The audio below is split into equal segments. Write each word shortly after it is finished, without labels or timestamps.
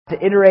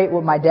To iterate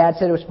what my dad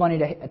said, it was funny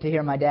to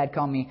hear my dad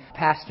call me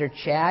Pastor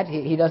Chad.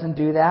 He doesn't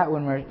do that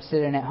when we're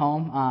sitting at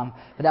home,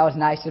 but that was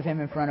nice of him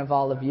in front of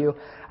all of you.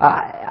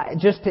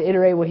 Just to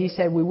iterate what he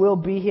said, we will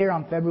be here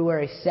on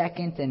February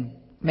 2nd, and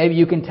maybe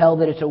you can tell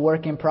that it's a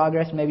work in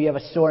progress. Maybe you have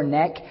a sore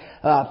neck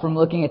from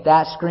looking at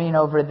that screen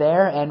over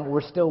there, and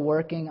we're still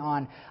working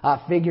on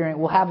figuring.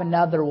 We'll have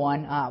another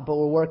one, but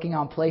we're working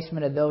on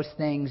placement of those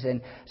things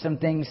and some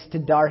things to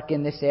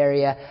darken this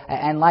area.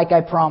 And like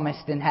I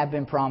promised and have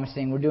been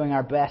promising, we're doing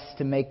our best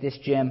to make this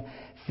gym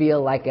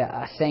feel like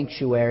a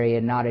sanctuary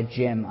and not a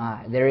gym.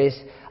 There is,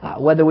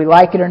 whether we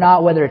like it or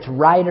not, whether it's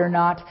right or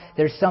not,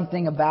 there's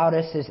something about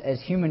us as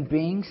human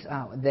beings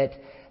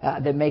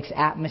that makes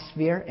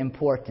atmosphere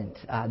important.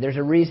 There's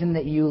a reason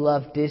that you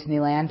love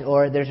Disneyland,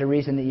 or there's a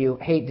reason that you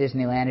hate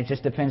Disneyland. It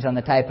just depends on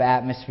the type of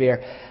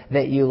atmosphere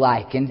that you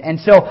like. And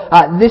so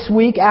this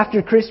week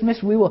after Christmas,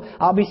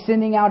 I'll be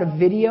sending out a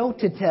video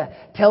to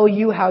tell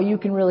you how you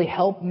can really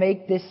help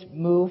make this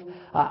move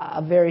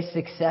a very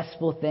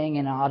successful thing.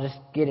 And I'll just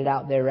get it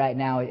out there right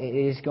now. It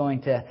is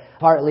going to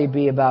partly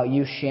be about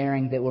you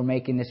sharing that we're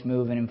making this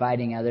move and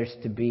inviting others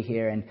to be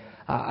here. And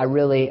I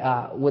really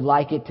would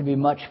like it to be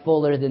much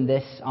fuller than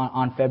this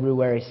on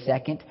February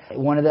 2nd.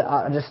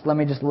 Let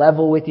me just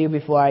level with you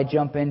before I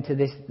jump into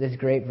this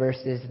great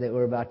verses that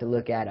we're about to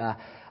look at.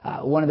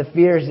 One of the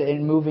fears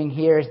in moving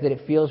here is that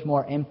it feels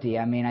more empty.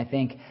 I mean, I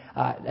think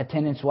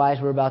attendance-wise,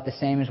 we're about the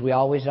same as we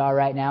always are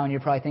right now, and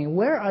you're probably thinking,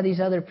 where are these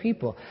other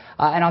people?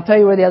 And I'll tell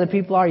you where the other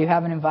people are. You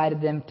haven't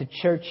invited them to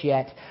church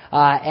yet.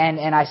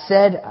 And I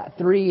said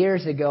 3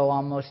 years ago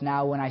almost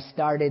now when I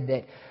started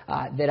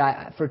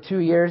that for 2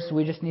 years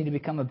we just need to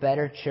become a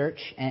better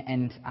church,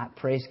 and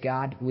praise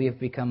God, we have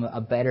become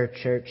a better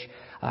church.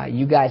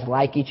 You guys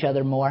like each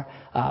other more.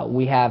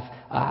 We have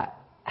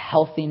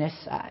healthiness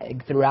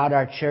throughout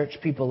our church.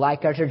 People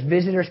like our church.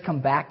 Visitors come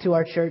back to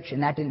our church,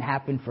 and that didn't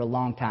happen for a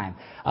long time.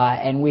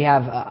 And we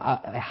have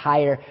a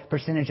higher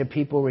percentage of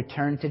people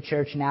return to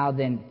church now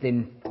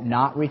than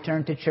not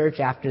return to church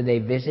after they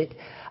visit.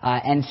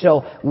 And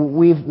so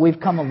we've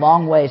come a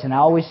long ways, and I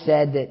always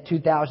said that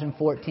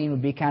 2014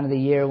 would be kind of the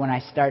year when I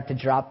start to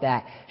drop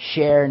that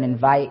share and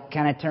invite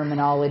kind of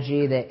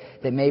terminology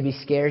that maybe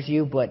scares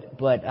you,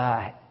 but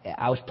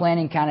I was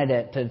planning kind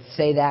of to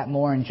say that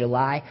more in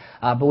July.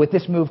 But with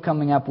this move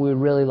coming up, we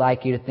would really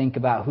like you to think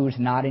about who's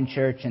not in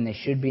church and they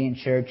should be in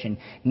church and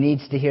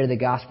needs to hear the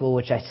gospel,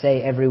 which I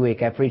say every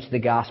week. I preach the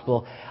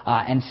gospel.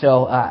 And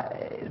so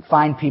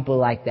find people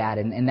like that.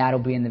 And that'll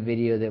be in the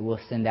video that we'll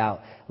send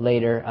out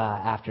later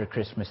after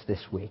Christmas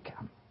this week.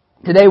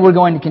 Today we're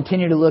going to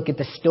continue to look at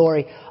the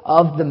story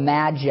of the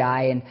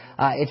Magi, and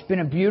it's been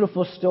a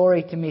beautiful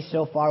story to me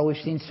so far. We've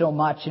seen so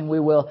much, and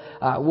we'll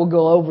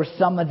go over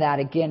some of that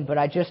again. But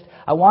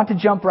I want to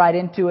jump right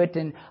into it,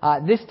 and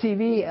this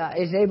TV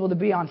is able to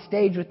be on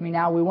stage with me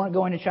now. We weren't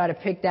going to try to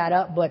pick that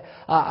up, but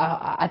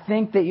I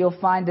think that you'll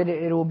find that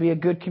it will be a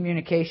good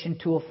communication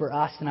tool for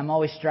us, and I'm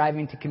always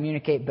striving to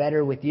communicate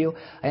better with you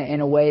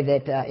in a way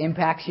that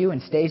impacts you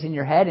and stays in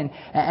your head.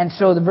 And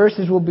so the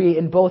verses will be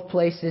in both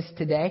places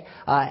today.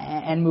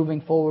 And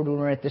moving forward when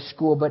we're at the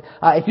school. But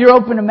if you're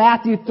open to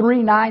Matthew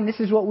 3:9, this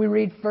is what we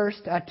read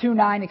first.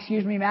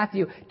 2:9,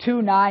 Matthew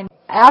 2:9.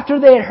 After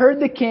they had heard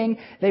the king,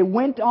 they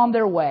went on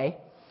their way,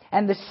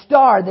 and the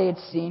star they had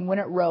seen when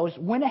it rose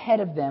went ahead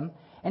of them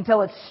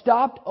until it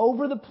stopped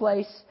over the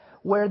place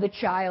where the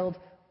child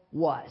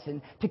was.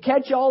 And to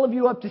catch all of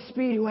you up to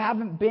speed who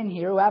haven't been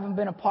here, who haven't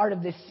been a part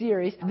of this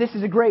series, this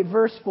is a great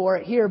verse for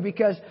it here,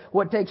 because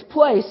what takes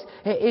place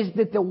is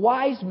that the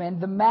wise men,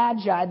 the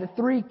Magi, the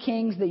three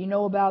kings that you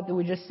know about, that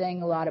we just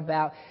sang a lot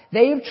about,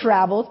 they have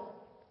traveled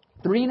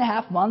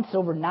 3.5 months,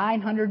 over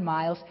 900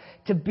 miles,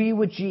 to be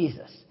with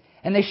Jesus.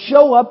 And they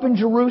show up in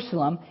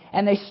Jerusalem,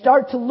 and they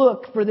start to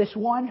look for this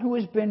one who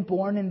has been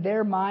born in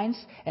their minds,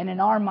 and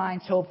in our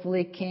minds,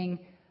 hopefully, King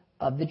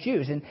of the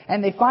Jews.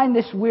 And they find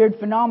this weird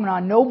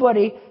phenomenon.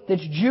 Nobody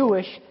that's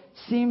Jewish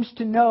seems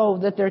to know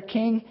that their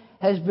king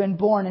has been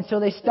born. And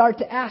so they start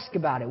to ask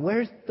about it.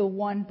 Where's the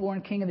one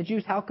born King of the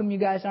Jews? How come you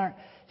guys aren't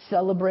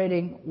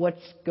celebrating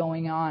what's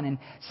going on? And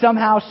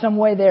somehow, some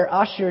way, they're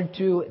ushered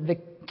to the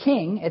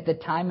king at the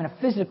time, in a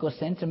physical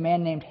sense, a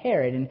man named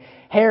Herod. And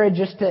Herod,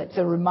 just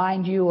to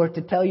remind you or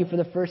to tell you for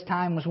the first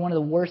time, was one of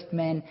the worst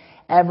men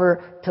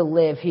ever to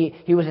live.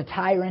 He was a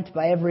tyrant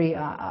by every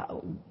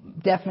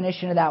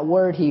definition of that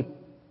word. He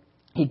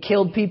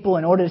killed people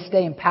in order to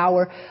stay in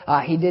power.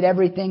 He did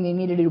everything they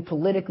needed to do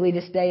politically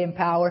to stay in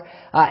power.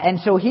 And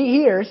so he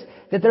hears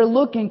that they're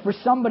looking for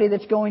somebody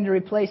that's going to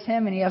replace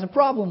him, and he has a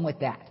problem with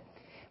that.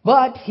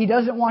 But he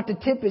doesn't want to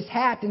tip his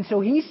hat, and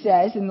so he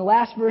says, in the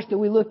last verse that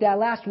we looked at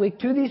last week,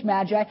 to these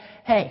Magi,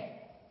 hey,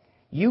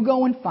 you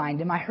go and find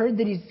him. I heard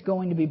that he's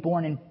going to be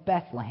born in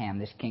Bethlehem,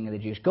 this King of the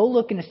Jews. Go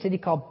look in a city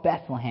called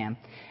Bethlehem,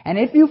 and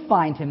if you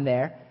find him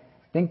there,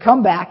 then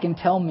come back and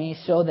tell me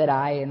so that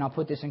I, and I'll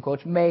put this in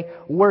quotes, may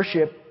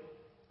worship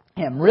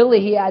him.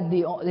 Really,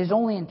 his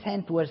only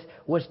intent was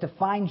to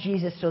find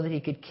Jesus so that he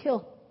could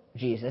kill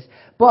Jesus.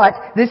 But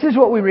this is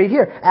what we read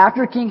here.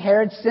 After King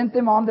Herod sent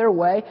them on their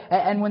way,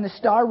 and when the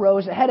star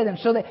rose ahead of them.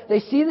 So they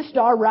see the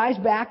star rise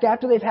back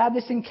after they've had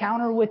this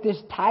encounter with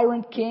this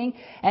tyrant king,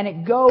 and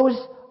it goes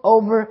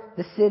over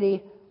the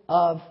city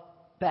of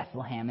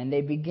Bethlehem. And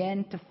they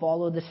begin to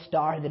follow the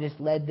star that has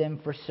led them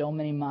for so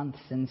many months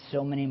and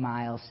so many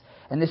miles.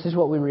 And this is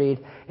what we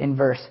read in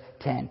verse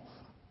 10.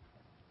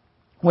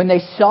 When they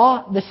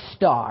saw the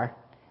star,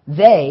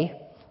 they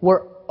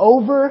were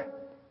overjoyed.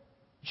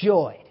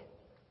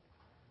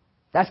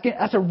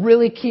 That's a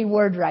really key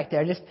word right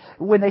there. Just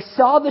when they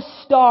saw the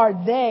star,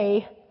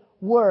 they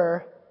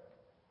were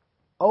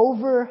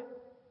overjoyed.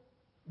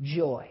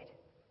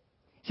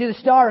 See, the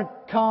star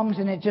comes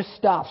and it just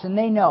stops, and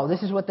they know.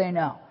 This is what they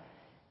know.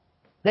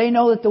 They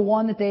know that the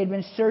one that they had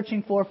been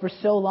searching for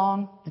so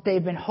long, that they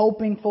had been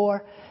hoping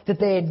for, that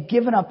they had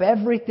given up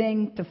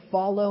everything to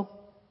follow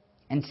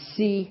and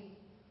see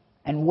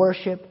and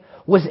worship,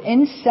 was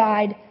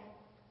inside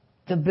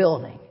the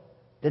building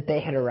that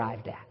they had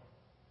arrived at.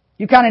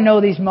 You kind of know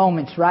these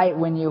moments, right?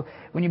 When you've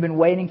been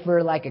waiting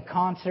for like a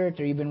concert,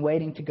 or you've been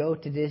waiting to go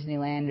to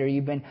Disneyland, or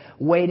you've been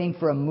waiting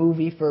for a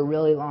movie for a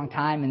really long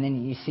time, and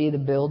then you see the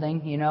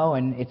building,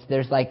 and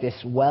there's like this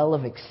well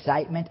of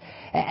excitement.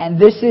 And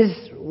this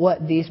is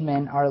what these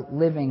men are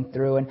living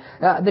through. And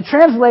the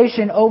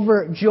translation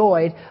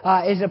overjoyed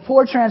is a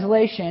poor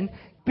translation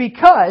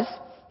because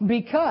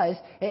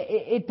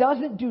it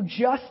doesn't do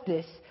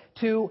justice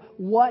to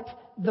what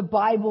the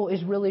Bible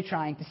is really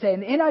trying to say.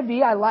 And the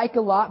NIV I like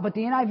a lot, but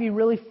the NIV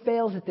really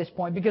fails at this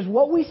point, because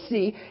what we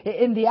see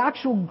in the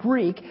actual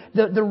Greek,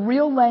 the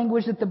real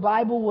language that the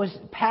Bible was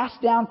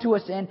passed down to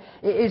us in,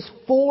 is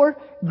 4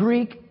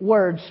 Greek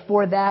words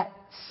for that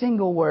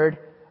single word,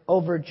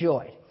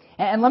 overjoyed.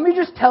 And let me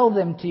just tell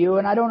them to you,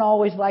 and I don't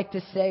always like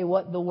to say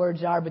what the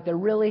words are, but they're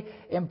really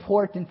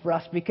important for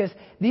us, because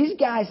these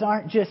guys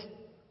aren't just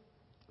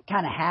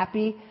kind of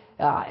happy.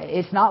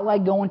 It's not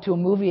like going to a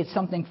movie. It's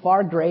something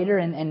far greater.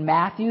 And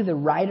Matthew, the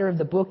writer of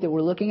the book that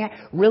we're looking at,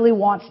 really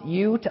wants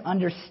you to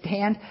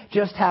understand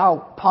just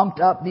how pumped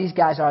up these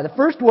guys are. The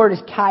first word is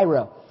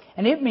kairo,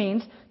 and it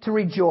means to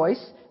rejoice,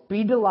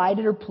 be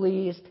delighted or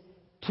pleased,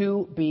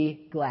 to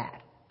be glad.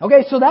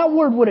 Okay, so that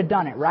word would have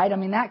done it, right? I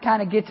mean, that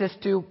kind of gets us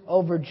to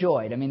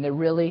overjoyed. I mean, they're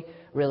really,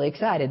 really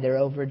excited. They're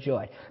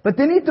overjoyed. But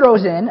then he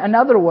throws in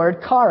another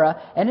word,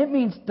 kara, and it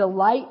means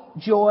delight,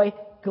 joy,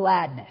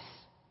 gladness.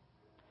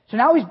 So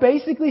now he's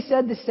basically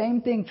said the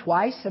same thing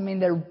twice. I mean,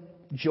 they're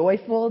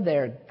joyful,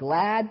 they're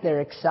glad,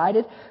 they're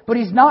excited. But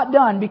he's not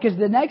done, because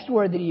the next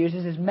word that he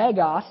uses is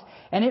megos,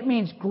 and it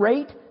means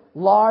great,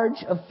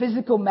 large, of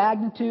physical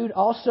magnitude,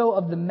 also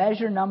of the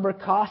measure, number,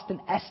 cost, and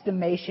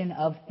estimation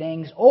of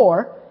things.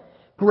 Or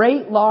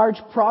great, large,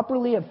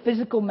 properly of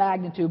physical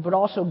magnitude, but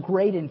also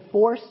great in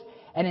force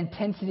and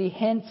intensity,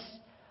 hence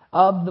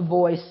of the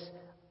voice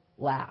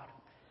loud.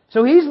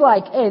 So he's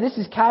like, hey, this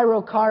is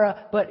Cairo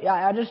Kara, but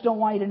I just don't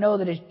want you to know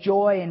that it's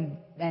joy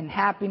and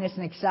happiness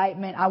and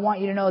excitement. I want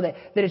you to know that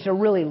it's a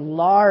really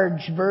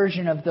large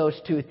version of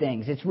those two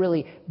things. It's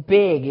really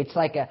big. It's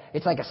like a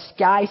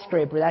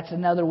skyscraper. That's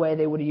another way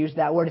they would have used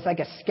that word. It's like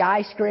a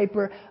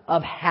skyscraper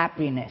of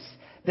happiness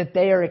that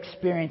they are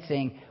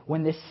experiencing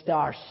when this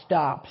star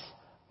stops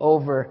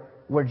over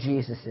where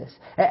Jesus is.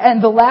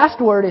 And the last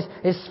word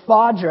is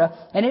sphadra,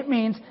 and it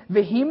means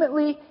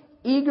vehemently,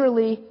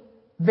 eagerly,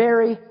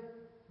 very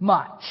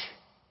much.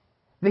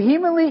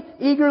 Vehemently,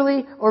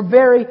 eagerly, or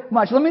very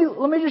much. Let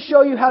me just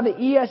show you how the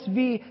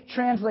ESV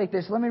translate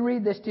this. Let me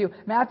read this to you.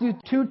 Matthew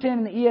 2:10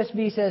 in the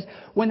ESV says,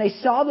 when they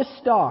saw the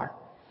star,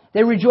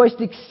 they rejoiced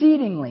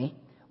exceedingly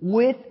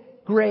with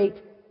great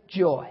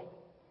joy.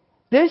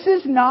 This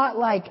is not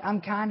like, I'm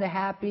kind of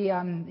happy,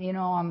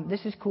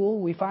 this is cool,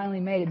 we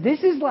finally made it.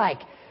 This is like,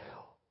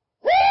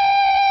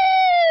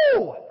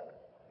 woo!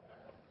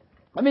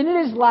 I mean,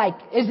 it is like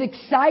as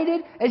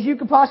excited as you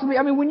could possibly.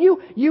 I mean, when you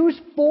use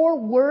 4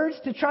 words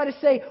to try to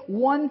say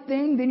one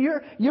thing, then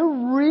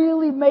you're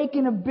really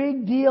making a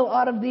big deal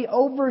out of the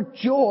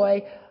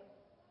overjoy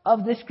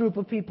of this group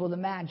of people, the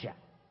magi.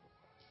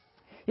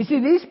 You see,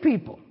 these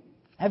people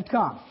have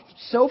come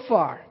so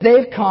far.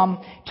 They've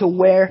come to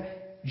where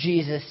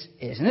Jesus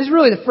is. And this is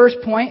really the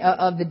first point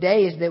of the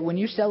day, is that when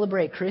you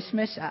celebrate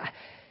Christmas,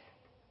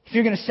 if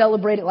you're going to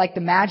celebrate it like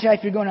the Magi,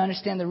 if you're going to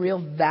understand the real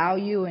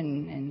value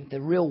and the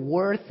real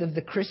worth of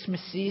the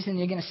Christmas season,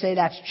 you're going to say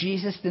that's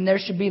Jesus, then there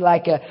should be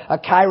like a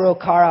Cairo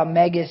Kara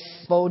Megas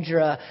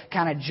Spodra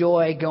kind of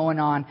joy going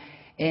on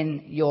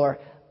in your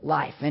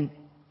life. And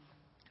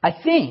I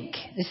think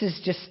this is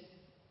just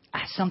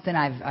something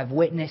I've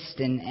witnessed,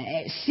 and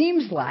it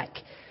seems like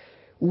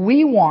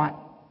we want,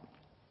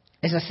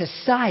 as a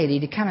society,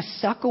 to kind of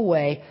suck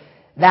away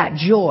that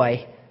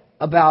joy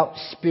about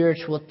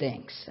spiritual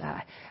things.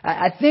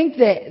 I think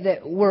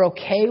that we're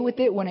okay with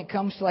it when it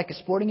comes to like a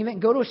sporting event.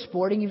 Go to a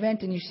sporting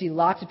event and you see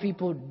lots of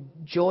people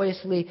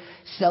joyously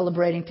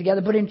celebrating together.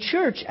 But in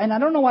church, and I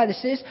don't know why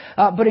this is,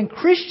 but in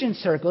Christian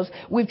circles,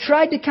 we've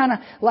tried to kind of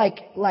like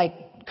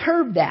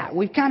curb that.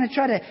 We've kind of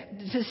tried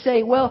to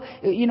say, well,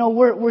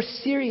 we're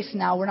serious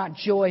now. We're not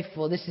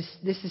joyful. This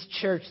is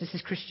church. This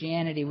is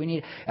Christianity.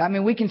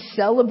 We can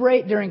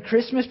celebrate during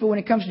Christmas, but when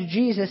it comes to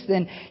Jesus,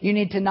 then you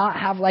need to not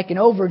have like an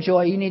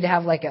overjoy. You need to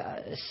have like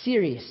a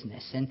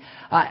seriousness. And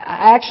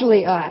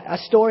actually, a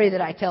story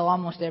that I tell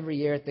almost every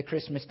year at the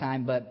Christmas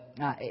time, but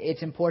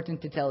it's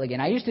important to tell again.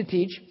 I used to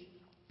teach.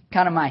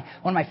 One of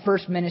my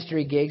first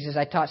ministry gigs is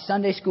I taught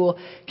Sunday school,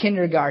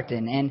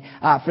 kindergarten, and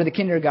for the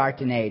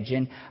kindergarten age.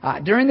 And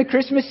during the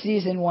Christmas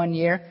season one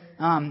year,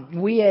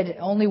 we had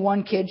only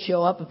one kid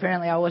show up.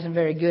 Apparently, I wasn't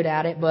very good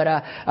at it,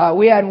 but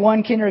we had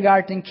one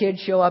kindergarten kid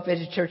show up.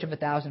 It's a church of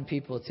 1,000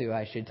 people too.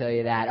 I should tell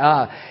you that.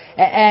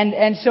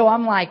 And so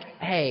I'm like,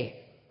 hey,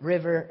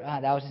 River,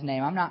 that was his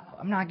name. I'm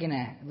not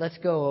gonna. Let's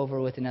go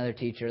over with another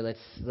teacher.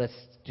 Let's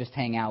just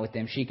hang out with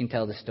them. She can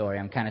tell the story.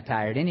 I'm kind of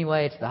tired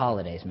anyway. It's the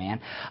holidays,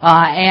 man.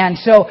 And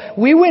so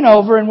we went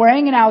over and we're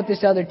hanging out with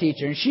this other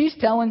teacher, and she's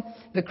telling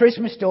the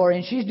Christmas story,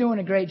 and she's doing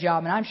a great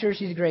job. And I'm sure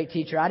she's a great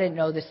teacher. I didn't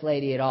know this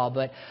lady at all,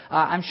 but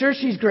I'm sure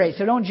she's great.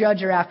 So don't judge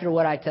her after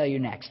what I tell you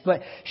next.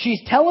 But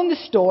she's telling the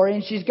story,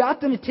 and she's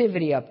got the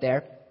nativity up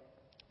there,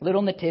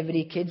 little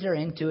nativity. Kids are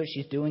into it.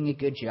 She's doing a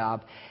good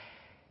job.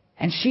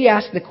 And she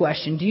asked the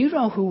question, do you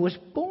know who was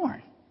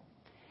born?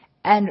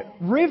 And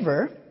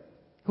River,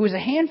 who is a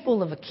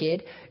handful of a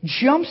kid,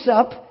 jumps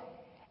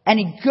up and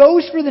he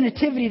goes for the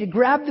nativity to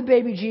grab the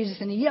baby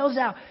Jesus, and he yells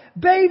out,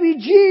 "Baby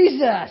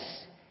Jesus!"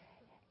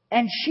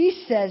 And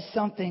she says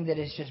something that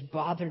has just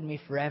bothered me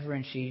forever,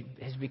 and she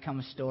has become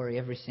a story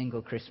every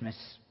single Christmas.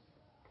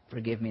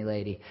 Forgive me,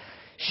 lady.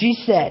 She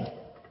said,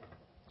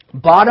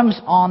 "Bottoms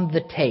on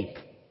the tape."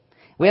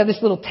 We have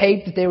this little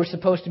tape that they were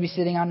supposed to be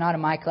sitting on, not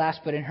in my class,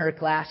 but in her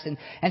class. And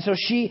so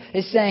she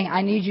is saying,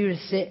 I need you to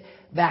sit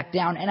back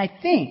down. And I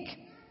think,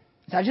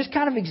 so I just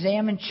kind of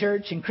examined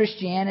church and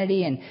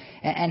Christianity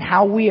and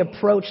how we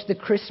approach the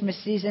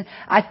Christmas season.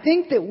 I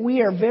think that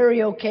we are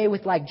very okay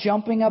with like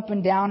jumping up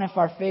and down if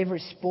our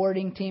favorite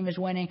sporting team is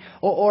winning.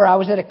 Or I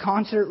was at a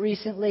concert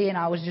recently and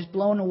I was just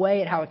blown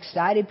away at how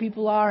excited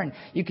people are. And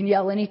you can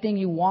yell anything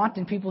you want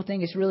and people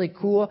think it's really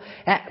cool.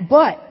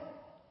 But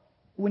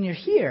when you're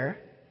here,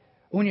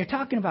 when you're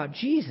talking about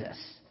Jesus,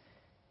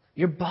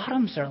 your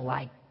bottoms are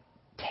like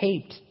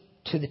taped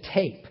to the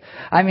tape.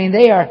 I mean,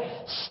 they are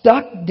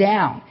stuck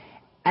down.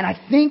 And I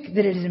think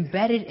that it is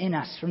embedded in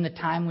us from the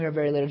time we were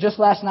very little. Just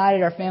last night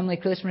at our family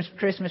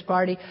Christmas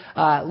party,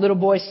 little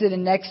boy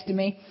sitting next to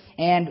me,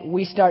 and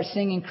we start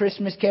singing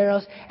Christmas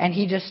carols, and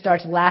he just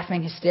starts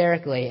laughing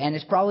hysterically. And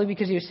it's probably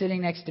because he was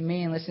sitting next to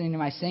me and listening to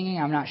my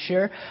singing. I'm not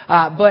sure.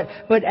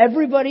 But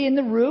everybody in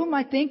the room,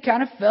 I think,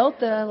 kind of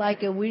felt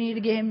like we need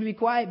to get him to be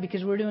quiet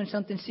because we're doing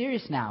something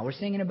serious now. We're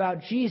singing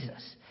about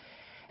Jesus.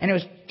 And it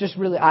was just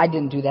really, I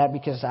didn't do that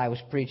because I was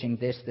preaching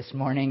this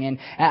morning.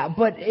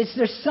 But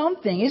there's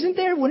something, isn't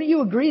there? Wouldn't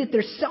you agree that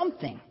there's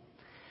something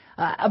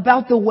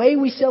about the way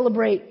we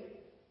celebrate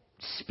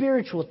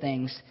spiritual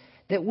things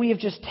that we have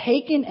just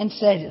taken and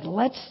said,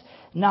 let's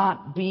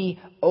not be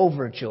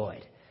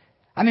overjoyed.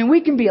 I mean,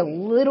 we can be a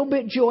little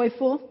bit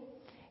joyful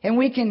and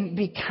we can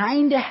be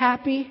kind of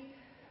happy,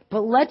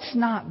 but let's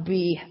not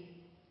be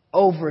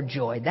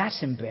overjoyed.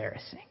 That's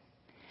embarrassing.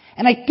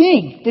 And I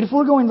think that if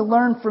we're going to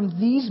learn from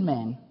these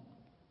men,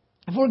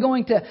 if we're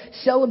going to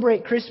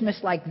celebrate Christmas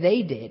like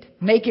they did,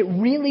 make it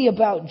really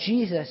about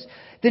Jesus,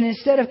 then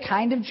instead of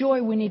kind of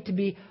joy, we need to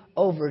be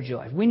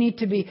overjoyed. We need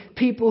to be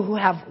people who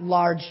have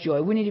large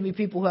joy. We need to be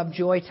people who have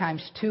joy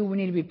times 2. We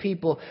need to be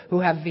people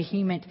who have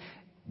vehement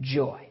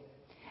joy.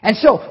 And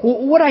so,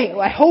 what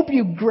I hope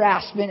you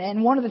grasp,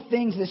 and one of the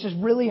things that's just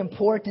really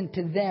important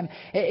to them,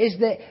 is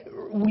that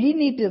we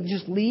need to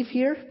just leave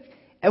here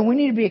and we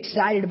need to be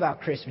excited about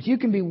Christmas. You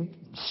can be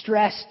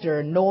stressed or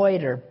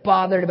annoyed or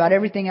bothered about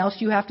everything else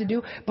you have to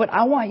do, but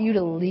I want you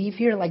to leave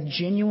here like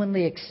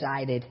genuinely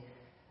excited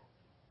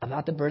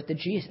about the birth of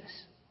Jesus.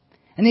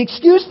 And the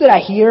excuse that I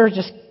hear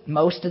just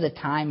most of the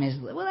time is,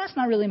 well, that's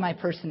not really my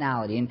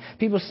personality. And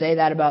people say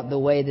that about the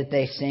way that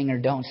they sing or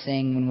don't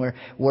sing when we're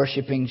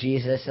worshiping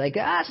Jesus. Like,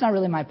 that's not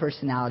really my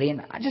personality.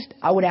 And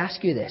I would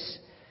ask you this.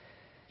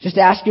 Just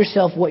ask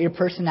yourself what your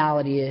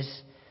personality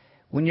is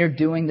when you're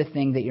doing the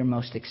thing that you're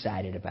most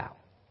excited about.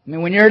 I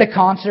mean, when you're at a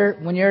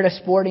concert, when you're at a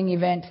sporting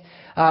event,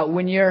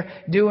 when you're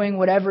doing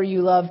whatever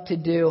you love to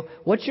do,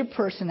 what's your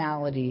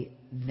personality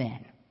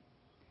then?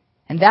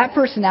 And that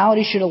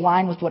personality should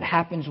align with what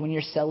happens when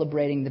you're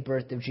celebrating the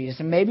birth of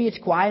Jesus. And maybe it's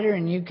quieter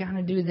and you kind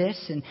of do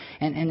this and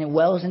it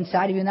wells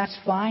inside of you, and that's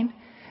fine.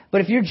 But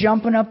if you're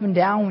jumping up and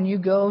down when you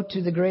go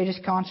to the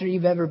greatest concert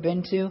you've ever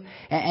been to,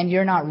 and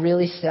you're not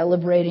really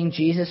celebrating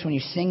Jesus when you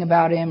sing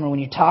about Him or when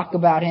you talk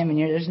about Him, and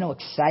there's no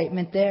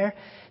excitement there,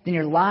 then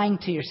you're lying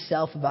to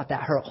yourself about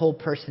that whole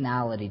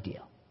personality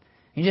deal.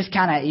 You're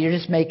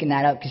just making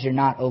that up because you're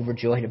not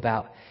overjoyed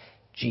about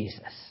Jesus.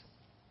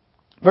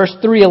 Verse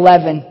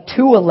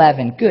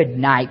 2:11, good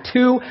night.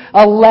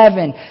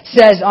 2:11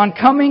 says, on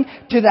coming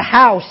to the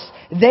house,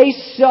 they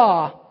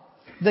saw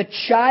the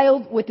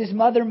child with his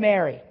mother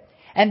Mary,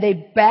 and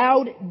they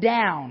bowed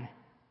down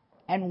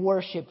and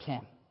worshipped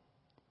Him.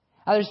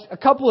 Now, there's a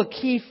couple of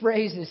key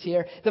phrases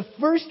here. The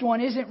first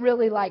one isn't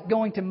really like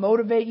going to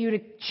motivate you to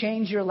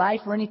change your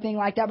life or anything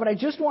like that, but I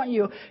just want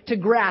you to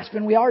grasp,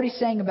 and we already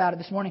sang about it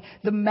this morning,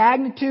 the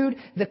magnitude,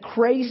 the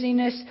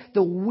craziness,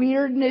 the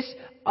weirdness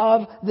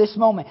of this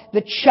moment.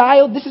 The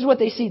child, this is what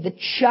they see, the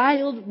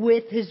child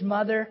with his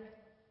mother,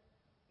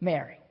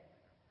 Mary.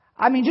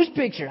 I mean, just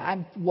picture,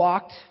 I've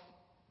walked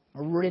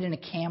or ridden a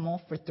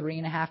camel for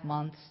 3.5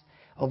 months,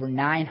 over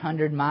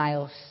 900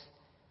 miles.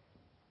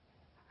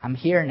 I'm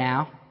here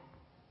now.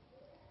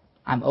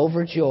 I'm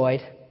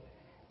overjoyed.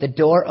 The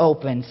door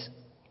opens.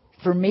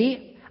 For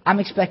me, I'm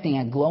expecting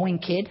a glowing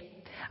kid.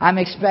 I'm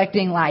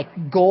expecting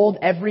like gold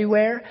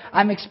everywhere.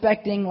 I'm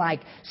expecting like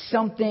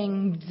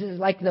something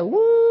like the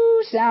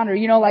woo sound,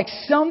 or like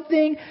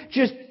something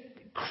just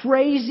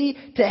crazy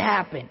to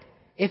happen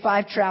if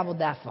I've traveled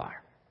that far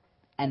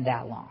and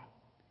that long.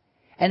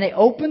 And they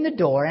open the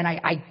door, and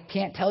I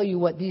can't tell you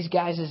what these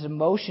guys'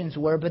 emotions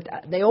were, but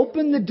they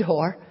open the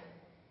door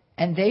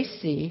and they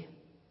see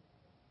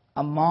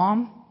a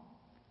mom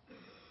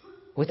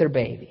with her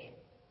baby.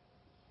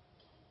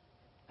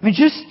 I mean,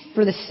 just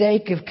for the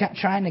sake of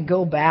trying to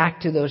go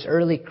back to those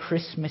early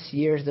Christmas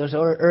years, those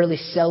early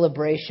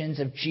celebrations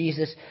of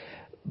Jesus'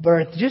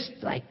 birth, just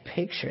like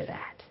picture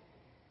that.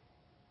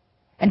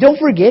 And don't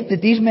forget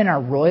that these men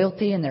are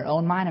royalty in their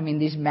own mind. I mean,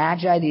 these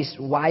magi, these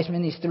wise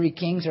men, these 3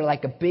 kings are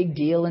like a big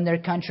deal in their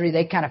country.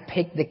 They kind of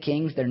pick the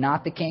kings. They're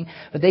not the king,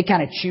 but they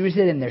kind of choose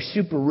it, and they're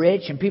super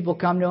rich, and people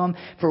come to them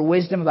for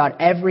wisdom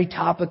about every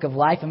topic of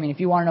life. I mean,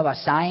 if you want to know about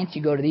science,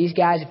 you go to these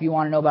guys. If you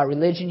want to know about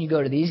religion, you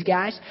go to these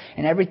guys,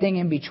 and everything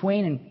in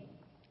between.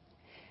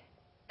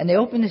 And they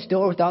open this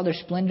door with all their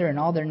splendor and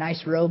all their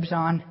nice robes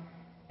on,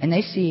 and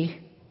they see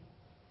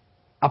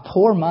a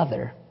poor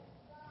mother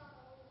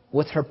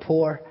with her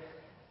poor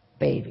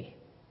baby.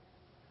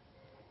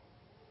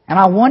 And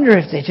I wonder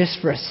if they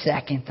just for a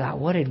second thought,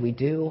 what did we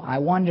do? I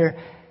wonder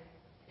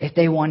if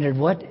they wondered,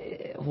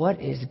 what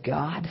is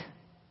God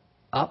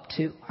up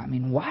to? I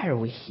mean, why are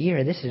we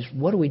here?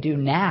 What do we do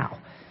now?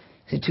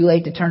 Is it too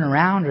late to turn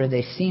around, or have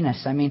they seen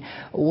us? I mean,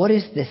 what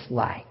is this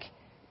like?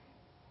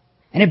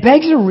 And it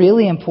begs a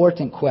really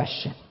important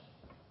question.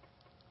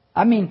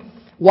 I mean,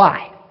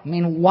 why? I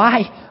mean,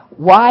 why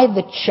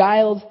the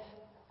child,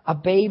 a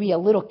baby, a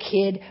little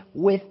kid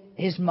with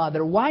his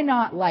mother? Why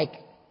not like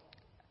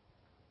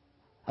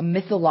a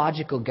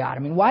mythological God? I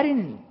mean, why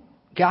didn't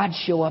God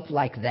show up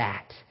like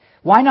that?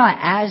 Why not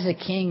as a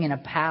king in a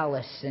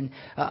palace? And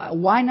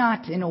why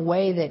not in a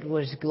way that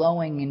was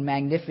glowing and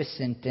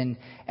magnificent and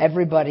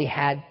everybody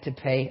had to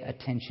pay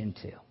attention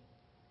to?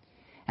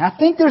 And I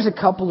think there's a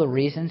couple of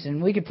reasons,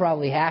 and we could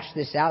probably hash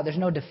this out. There's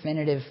no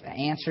definitive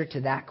answer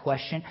to that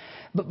question.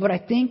 But I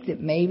think that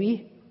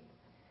maybe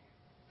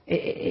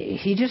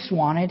he just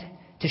wanted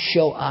to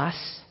show us,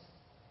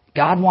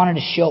 God wanted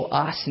to show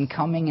us in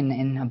coming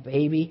in a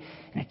baby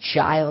and a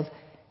child,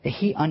 that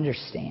He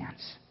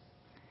understands.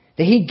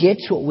 That He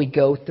gets what we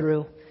go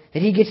through.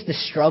 That He gets the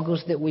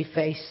struggles that we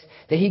face.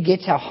 That He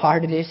gets how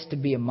hard it is to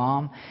be a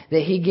mom.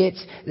 That He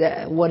gets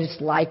what it's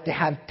like to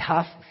have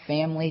tough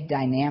family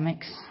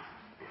dynamics.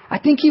 I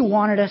think He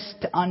wanted us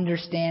to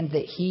understand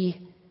that He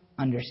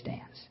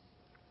understands.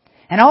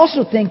 And I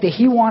also think that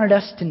He wanted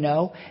us to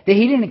know that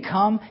He didn't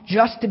come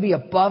just to be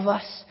above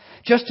us,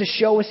 just to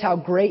show us how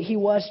great He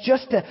was,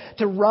 just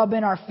to rub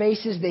in our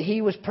faces that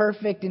He was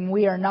perfect and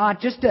we are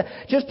not, just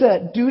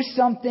to do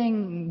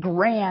something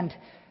grand,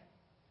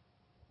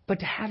 but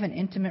to have an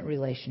intimate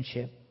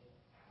relationship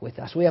with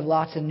us. We have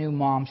lots of new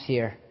moms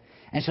here,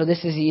 and so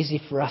this is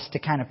easy for us to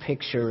kind of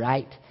picture,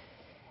 right?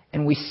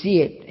 And we see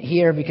it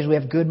here because we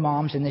have good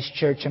moms in this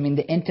church. I mean,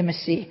 the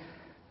intimacy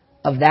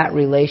of that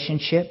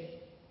relationship.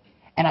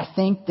 And I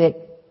think that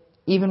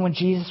even when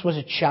Jesus was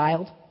a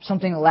child,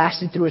 something that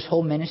lasted through His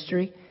whole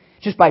ministry,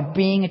 just by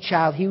being a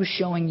child, He was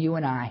showing you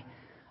and I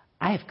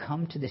have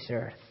come to this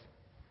earth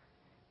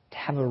to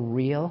have a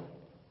real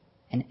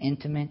and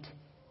intimate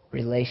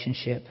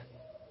relationship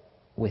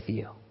with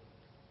you.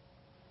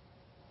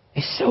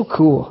 It's so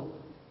cool.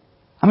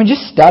 I mean,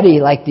 just study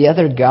like the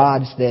other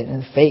gods,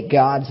 the fake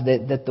gods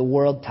that the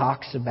world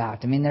talks about.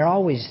 I mean, they're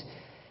always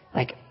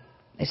like,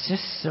 it's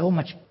just so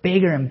much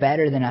bigger and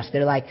better than us.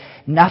 They're like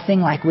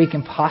nothing like we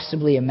can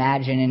possibly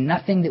imagine and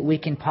nothing that we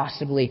can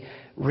possibly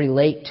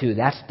relate to.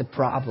 That's the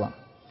problem.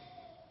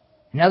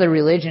 In other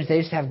religions, they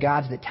just have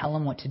gods that tell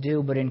them what to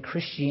do. But in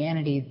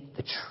Christianity,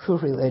 the true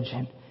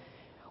religion,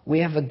 we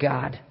have a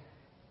God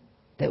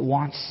that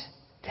wants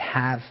to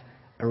have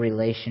a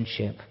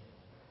relationship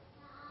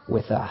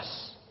with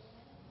us.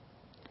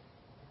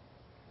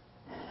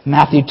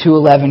 Matthew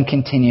 2:11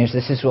 continues.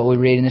 This is what we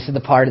read, and this is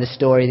the part of the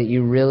story that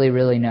you really,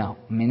 really know.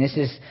 I mean, this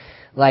is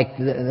like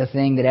the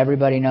thing that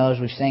everybody knows.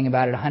 We've sang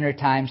about it 100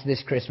 times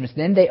this Christmas.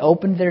 Then they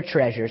opened their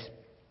treasures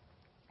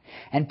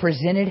and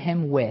presented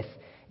Him with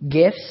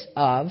gifts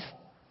of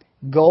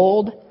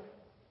gold,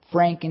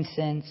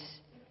 frankincense,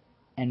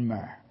 and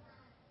myrrh.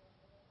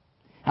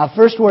 Now, the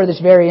first word that's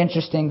very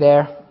interesting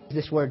there is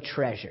this word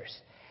treasures.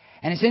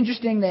 And it's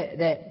interesting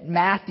that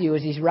Matthew,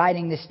 as he's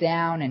writing this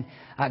down,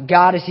 and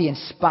God, as he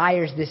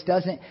inspires this,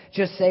 doesn't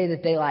just say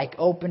that they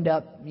opened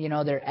up,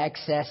 their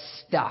excess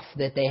stuff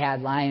that they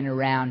had lying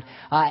around.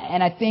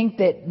 And I think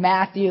that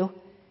Matthew,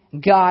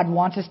 God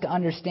wants us to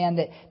understand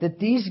that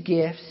these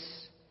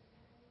gifts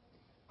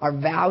are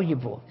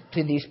valuable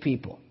to these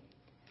people.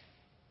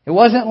 It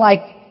wasn't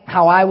like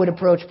how I would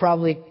approach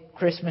probably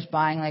Christmas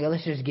buying,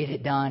 let's just get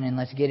it done and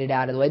let's get it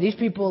out of the way. These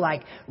people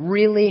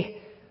really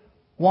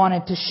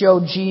wanted to show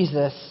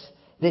Jesus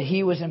that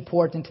He was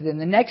important to them.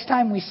 The next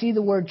time we see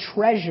the word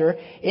treasure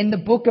in the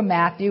book of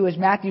Matthew is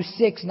Matthew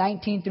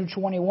 6:19 through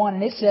 21.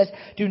 And it says,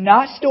 "Do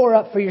not store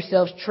up for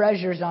yourselves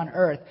treasures on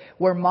earth,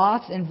 where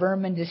moths and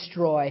vermin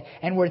destroy,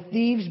 and where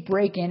thieves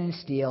break in and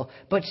steal.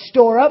 But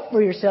store up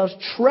for yourselves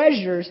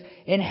treasures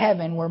in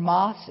heaven, where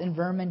moths and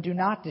vermin do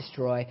not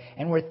destroy,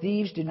 and where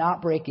thieves do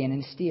not break in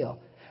and steal.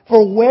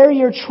 For where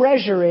your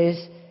treasure is,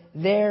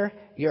 there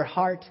your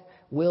heart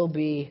will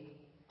be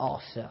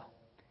also."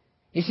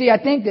 You see,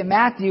 I think that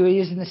Matthew is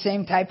using the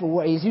same type of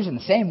word. He's using the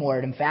same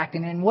word, in fact.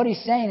 And what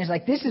he's saying is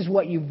this is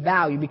what you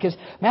value. Because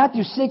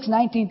Matthew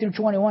 6:19 through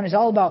 21 is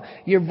all about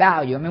your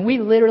value. I mean, we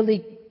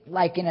literally,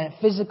 in a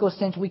physical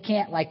sense, we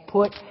can't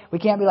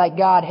be like,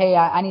 God, hey,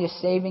 I need a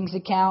savings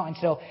account. And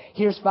so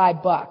here's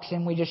 $5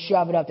 and we just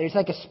shove it up there. It's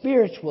like a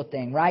spiritual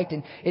thing, right?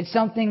 And it's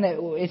something that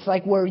it's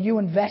like where you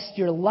invest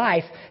your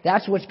life.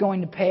 That's what's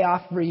going to pay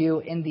off for you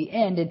in the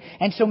end.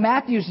 And so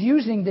Matthew's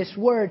using this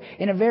word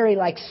in a very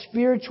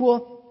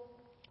spiritual,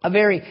 a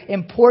very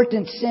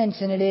important sense,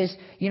 and it is,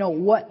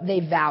 what they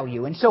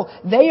value. And so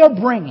they are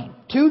bringing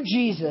to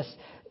Jesus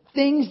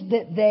things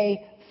that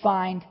they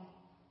find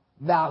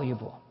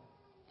valuable.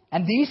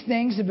 And these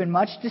things have been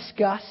much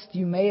discussed.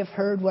 You may have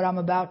heard what I'm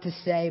about to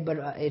say, but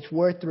it's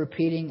worth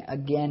repeating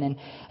again.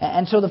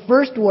 And so the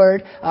first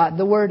word,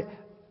 the word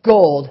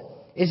gold,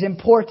 is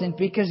important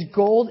because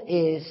gold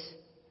is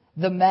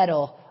the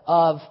metal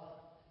of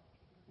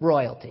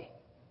royalty.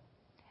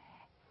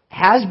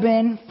 Has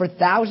been for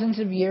thousands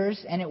of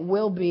years, and it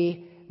will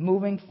be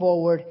moving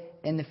forward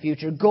in the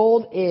future.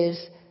 Gold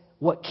is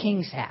what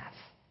kings have.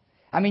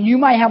 I mean, you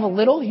might have a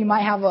little, you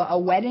might have a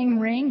wedding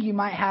ring, you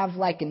might have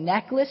a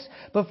necklace,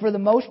 but for the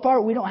most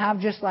part, we don't have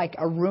just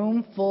a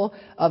room full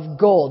of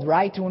gold,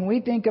 right? When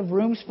we think of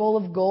rooms full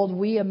of gold,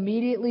 we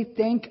immediately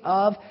think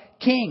of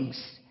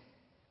kings,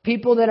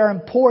 people that are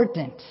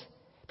important,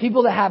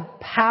 people that have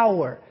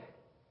power.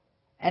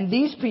 And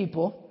these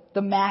people,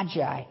 the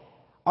magi,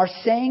 are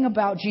saying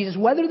about Jesus,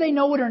 whether they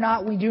know it or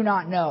not, we do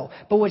not know.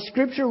 But what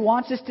Scripture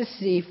wants us to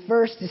see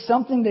first is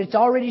something that's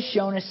already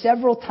shown us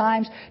several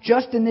times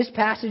just in this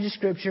passage of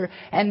Scripture,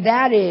 and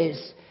that is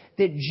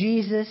that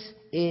Jesus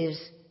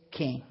is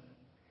King.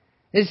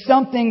 It's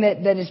something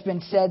that has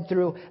been said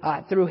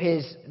through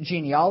His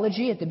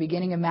genealogy at the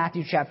beginning of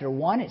Matthew chapter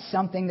 1. It's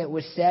something that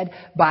was said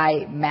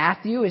by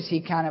Matthew as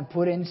he kind of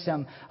put in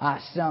some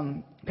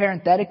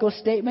parenthetical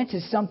statements.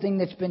 It's something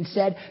that's been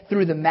said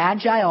through the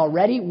Magi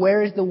already.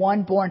 Where is the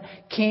one born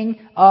King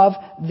of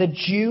the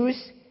Jews?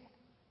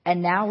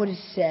 And now it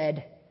is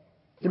said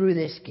through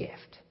this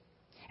gift.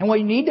 And what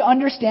you need to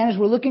understand as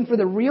we're looking for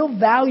the real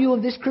value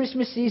of this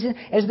Christmas season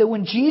is that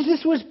when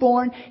Jesus was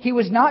born, He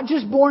was not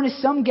just born as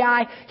some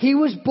guy. He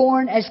was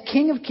born as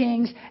King of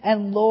Kings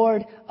and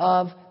Lord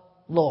of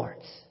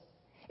Lords.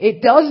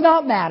 It does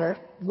not matter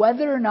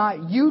whether or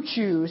not you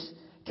choose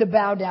to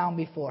bow down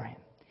before Him.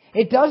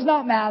 It does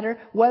not matter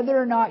whether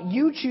or not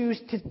you choose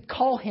to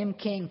call Him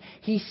King.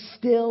 He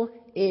still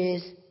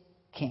is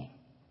King.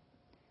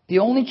 The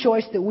only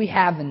choice that we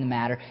have in the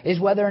matter is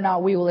whether or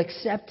not we will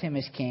accept Him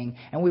as King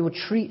and we will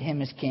treat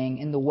Him as King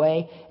in the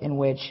way in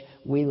which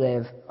we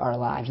live our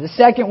lives. The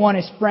second one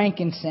is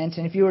frankincense.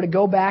 And if you were to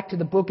go back to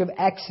the book of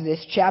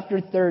Exodus, chapter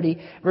 30,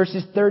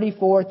 verses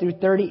 34 through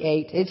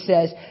 38, it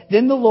says,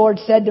 "Then the Lord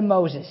said to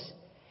Moses,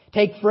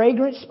 'Take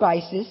fragrant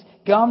spices,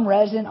 gum,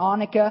 resin,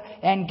 onycha,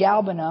 and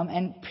galbanum,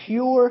 and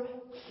pure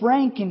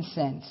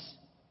frankincense,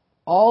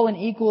 all in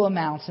equal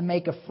amounts, and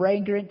make a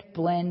fragrant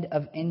blend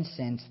of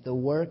incense, the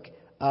work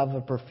of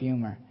a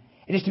perfumer.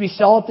 It is to be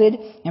salted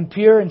and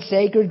pure and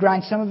sacred.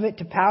 Grind some of it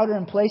to powder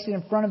and place it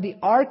in front of the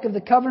ark of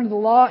the covenant of the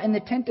law in the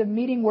tent of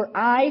meeting where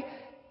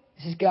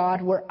this is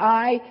God, where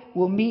I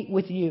will meet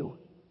with you.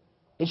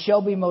 It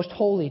shall be most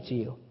holy to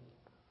you.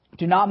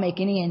 Do not make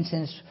any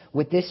incense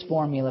with this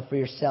formula for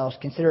yourselves.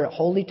 Consider it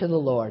holy to the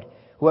Lord.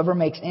 Whoever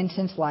makes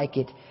incense like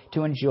it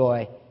to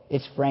enjoy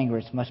its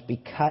fragrance must be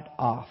cut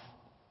off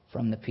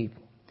from the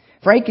people.'"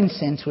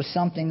 Frankincense was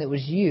something that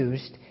was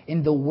used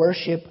in the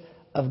worship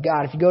of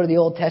God. If you go to the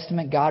Old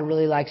Testament, God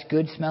really likes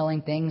good smelling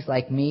things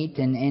like meat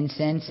and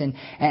incense.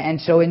 And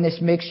so in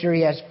this mixture,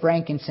 He has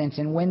frankincense.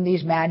 And when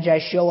these magi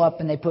show up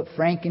and they put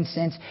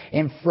frankincense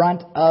in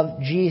front of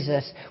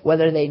Jesus,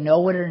 whether they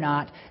know it or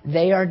not,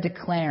 they are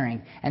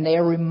declaring and they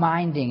are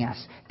reminding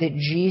us that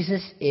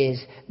Jesus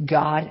is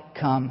God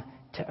come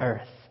to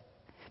earth.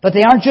 But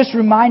they aren't just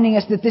reminding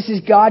us that this is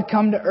God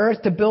come to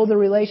earth to build a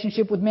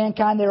relationship with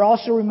mankind. They're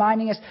also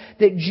reminding us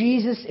that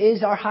Jesus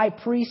is our high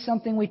priest,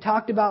 something we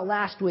talked about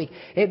last week.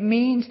 It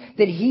means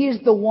that He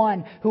is the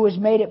one who has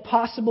made it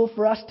possible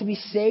for us to be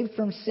saved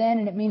from sin.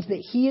 And it means that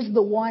He is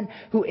the one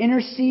who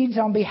intercedes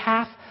on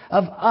behalf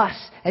of us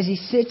as He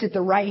sits at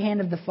the right hand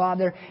of the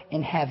Father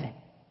in heaven.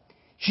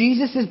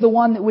 Jesus is the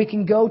one that we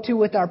can go to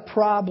with our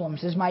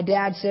problems. As my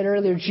dad said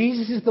earlier,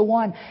 Jesus is the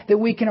one that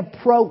we can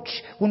approach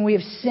when we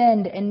have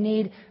sinned and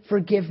need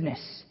forgiveness.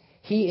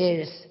 He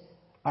is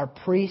our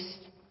priest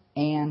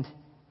and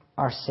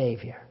our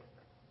Savior.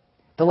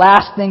 The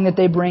last thing that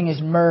they bring is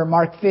myrrh.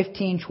 Mark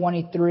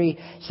 15:23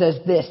 says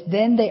this,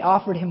 "Then they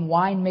offered Him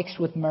wine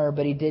mixed with myrrh,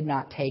 but He did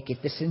not take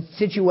it." The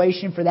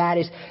situation for that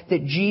is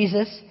that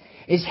Jesus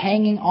is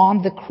hanging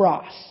on the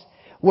cross,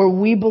 where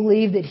we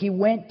believe that He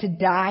went to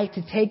die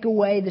to take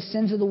away the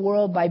sins of the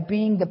world by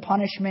being the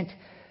punishment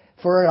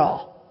for it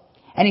all.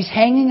 And He's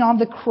hanging on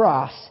the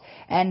cross,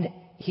 and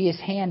He is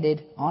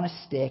handed on a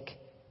stick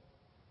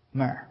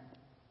myrrh.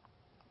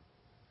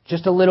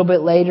 Just a little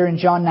bit later in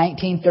John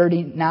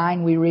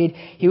 19:39 we read,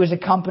 "He was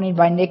accompanied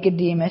by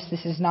Nicodemus."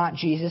 This is not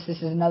Jesus,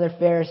 this is another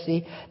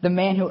Pharisee, "the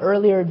man who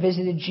earlier had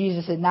visited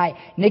Jesus at night.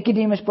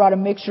 Nicodemus brought a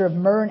mixture of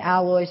myrrh and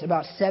aloes,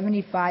 about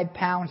 75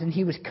 pounds, and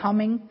he was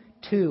coming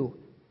to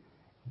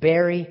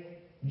bury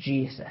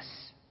Jesus."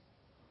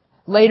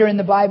 Later in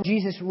the Bible,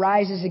 Jesus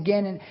rises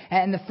again,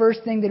 and the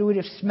first thing that He would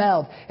have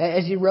smelled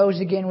as He rose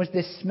again was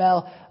this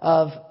smell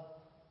of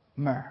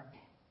myrrh.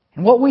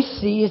 And what we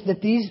see is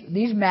that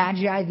these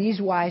magi, these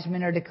wise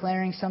men, are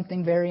declaring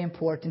something very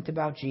important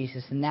about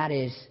Jesus, and that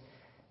is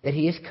that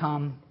He has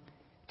come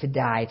to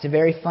die. It's a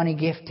very funny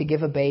gift to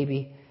give a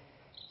baby.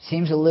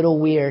 Seems a little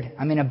weird.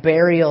 I mean, a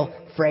burial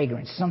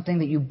fragrance, something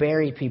that you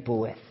bury people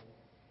with.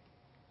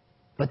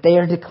 But they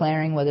are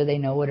declaring, whether they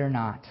know it or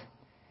not,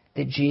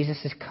 that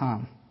Jesus has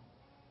come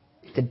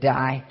to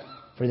die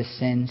for the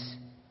sins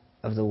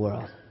of the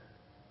world.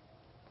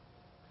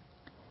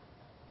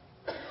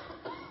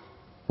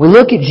 We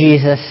look at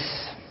Jesus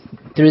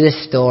through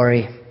this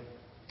story,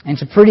 and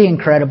it's a pretty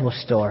incredible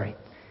story,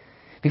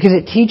 because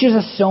it teaches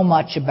us so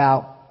much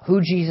about who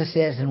Jesus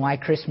is and why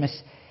Christmas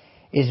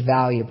is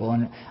valuable.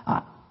 And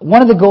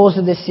one of the goals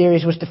of this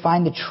series was to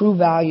find the true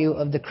value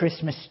of the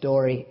Christmas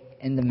story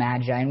in the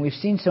Magi, and we've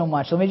seen so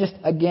much. Let me just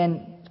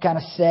again kind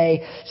of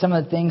say some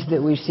of the things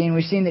that we've seen.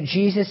 We've seen that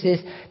Jesus is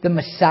the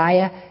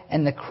Messiah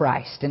and the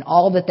Christ, and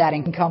all that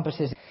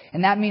encompasses.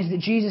 And that means that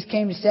Jesus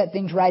came to set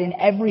things right in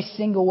every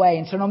single way.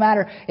 And so no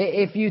matter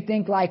if you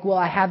think like, well,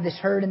 I have this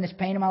hurt and this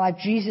pain in my life,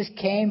 Jesus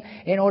came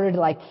in order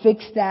to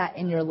fix that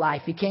in your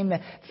life. He came to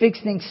fix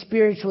things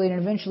spiritually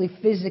and eventually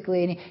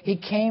physically. And He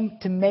came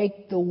to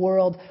make the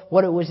world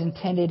what it was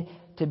intended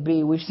to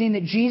be. We've seen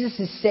that Jesus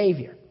is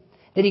Savior,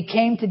 that He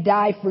came to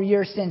die for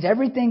your sins.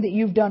 Everything that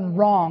you've done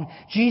wrong,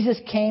 Jesus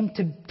came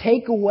to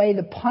take away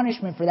the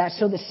punishment for that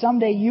so that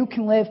someday you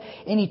can live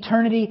in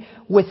eternity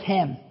with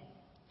Him.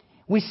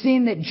 We've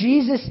seen that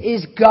Jesus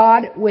is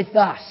God with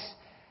us.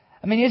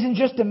 I mean, He isn't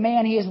just a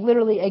man. He is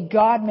literally a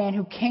God-man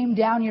who came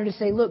down here to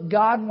say, look,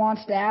 God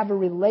wants to have a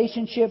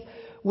relationship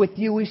with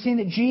you. We've seen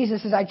that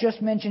Jesus, as I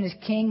just mentioned, is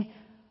King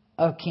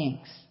of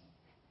Kings.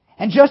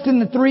 And just in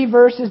the 3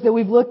 verses that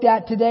we've looked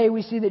at today,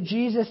 we see that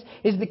Jesus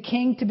is the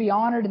King to be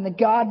honored and the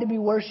God to be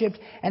worshipped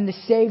and the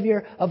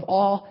Savior of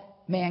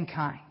all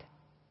mankind.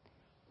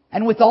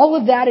 And with all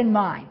of that in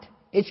mind,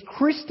 it's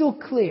crystal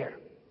clear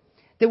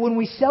that when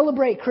we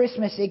celebrate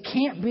Christmas, it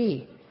can't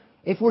be,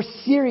 if we're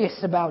serious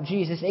about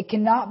Jesus, it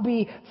cannot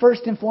be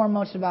first and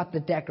foremost about the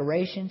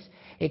decorations.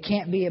 It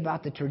can't be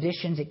about the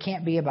traditions. It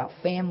can't be about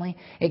family.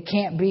 It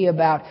can't be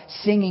about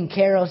singing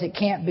carols. It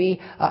can't be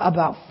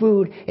about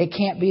food. It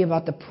can't be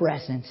about the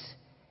presents.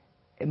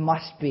 It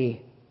must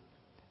be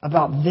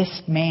about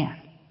this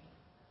man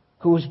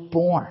who was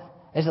born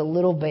as a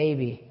little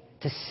baby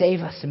to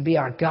save us and be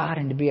our God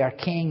and to be our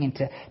King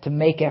and to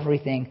make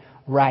everything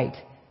right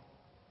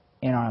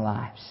in our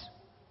lives.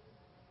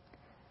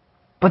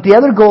 But the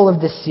other goal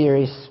of this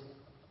series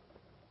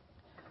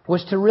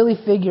was to really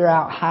figure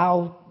out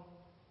how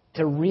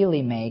to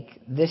really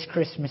make this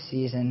Christmas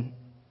season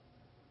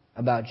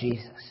about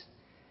Jesus.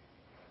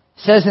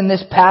 It says in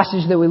this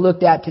passage that we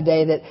looked at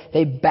today that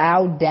they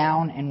bowed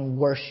down and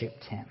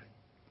worshipped Him.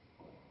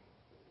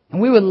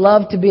 And we would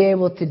love to be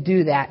able to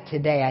do that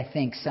today, I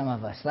think, some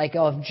of us. Like,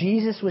 if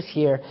Jesus was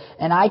here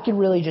and I could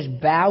really just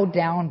bow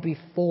down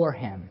before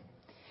Him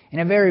in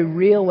a very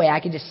real way.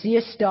 I could just see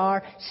a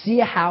star, see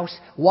a house,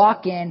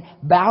 walk in,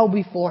 bow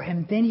before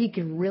Him. Then He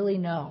could really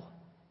know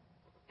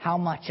how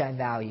much I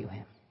value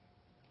Him.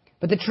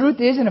 But the truth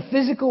is, in a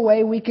physical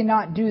way, we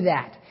cannot do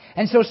that.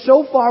 And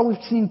so far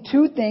we've seen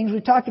 2 things.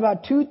 We've talked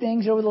about 2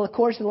 things over the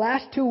course of the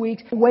last 2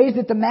 weeks. Ways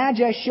that the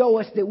Magi show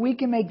us that we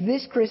can make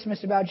this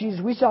Christmas about Jesus.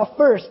 We saw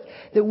first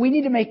that we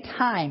need to make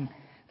time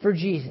for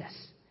Jesus.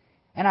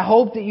 And I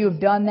hope that you have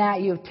done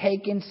that. You have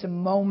taken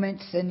some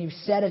moments and you've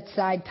set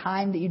aside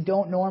time that you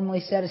don't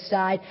normally set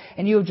aside.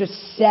 And you have just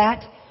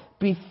sat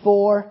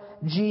before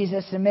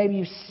Jesus, and maybe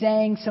you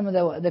sang some of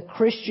the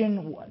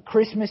Christian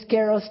Christmas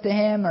carols to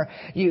Him, or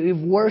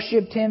you've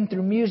worshipped Him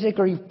through music,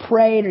 or you've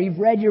prayed, or you've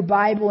read your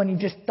Bible, and you've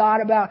just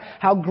thought about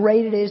how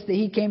great it is that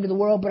He came to the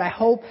world. But I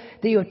hope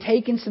that you have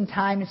taken some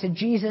time and said,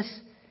 Jesus,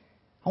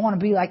 I want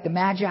to be like the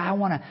Magi. I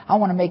want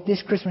to make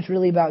this Christmas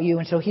really about You.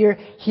 And so here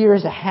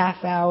is a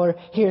half hour.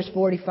 Here's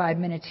 45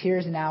 minutes.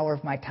 Here's an hour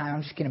of my time.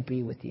 I'm just going to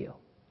be with You.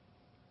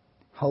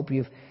 Hope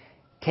you've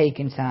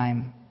taken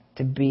time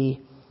to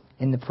be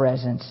in the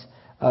presence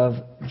of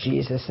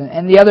Jesus.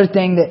 And the other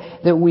thing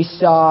that we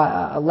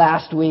saw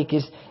last week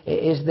is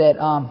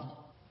that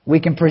we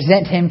can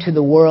present Him to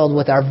the world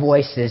with our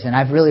voices, and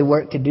I've really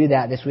worked to do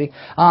that this week.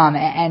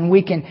 And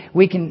we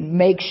can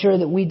make sure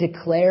that we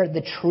declare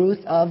the truth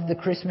of the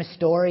Christmas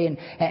story,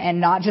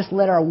 and not just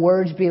let our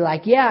words be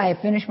like, yeah, I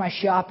finished my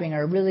shopping, or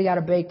I really got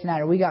to bake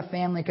tonight, or we got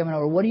family coming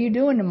over. What are you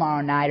doing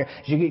tomorrow night? Or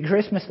did you get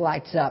Christmas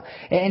lights up?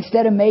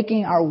 Instead of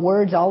making our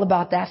words all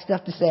about that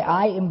stuff, to say,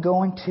 I'm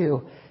going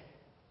to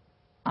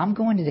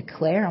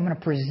declare, I'm going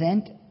to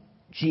present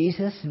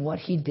Jesus and what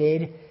He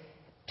did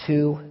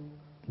to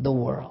the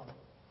world.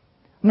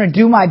 I'm going to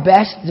do my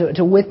best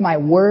to with my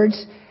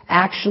words,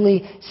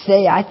 actually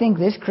say, I think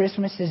this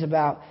Christmas is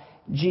about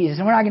Jesus.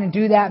 And we're not going to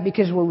do that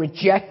because we're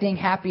rejecting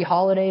happy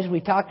holidays. We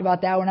talked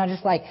about that. We're not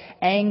just like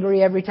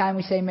angry every time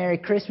we say Merry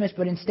Christmas,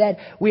 but instead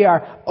we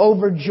are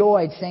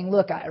overjoyed, saying,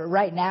 look,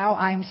 right now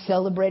I'm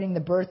celebrating the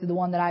birth of the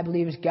one that I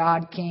believe is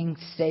God, King,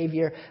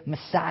 Savior,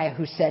 Messiah,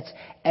 who sets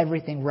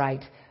everything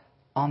right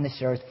on this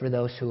earth for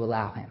those who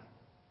allow Him.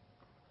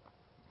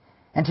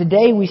 And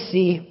today we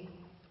see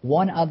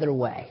one other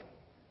way.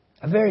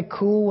 A very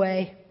cool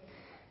way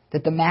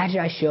that the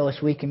Magi show us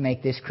we can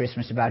make this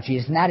Christmas about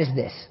Jesus. And that is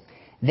this.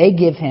 They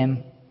give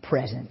Him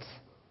presents.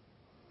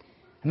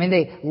 I mean,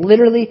 they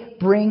literally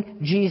bring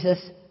Jesus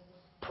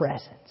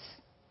presents.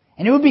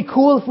 And it would be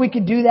cool if we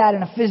could do that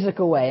in a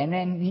physical way. And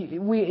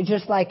then we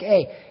just like,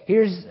 hey,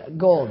 here's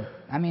gold.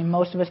 I mean,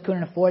 most of us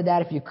couldn't afford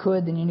that. If you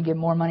could, then you need to give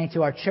more money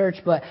to our church.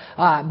 But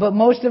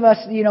most of us,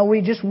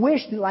 we just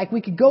wish that like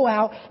we could go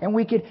out and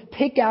we could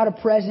pick out a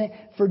present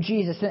for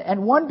Jesus.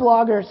 And one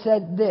blogger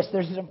said this.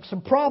 There's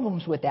some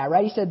problems with that,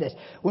 right? He said this.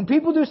 When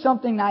people do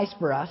something nice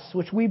for us,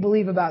 which we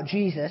believe about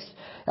Jesus,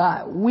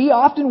 we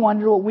often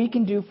wonder what we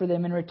can do for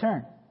them in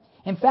return.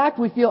 In fact,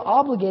 we feel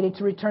obligated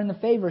to return the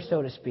favor,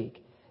 so to speak.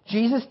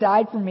 Jesus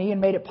died for me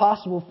and made it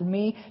possible for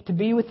me to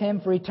be with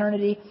Him for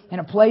eternity in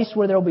a place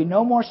where there will be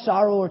no more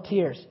sorrow or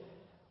tears.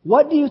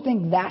 What do you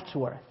think that's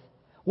worth?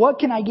 What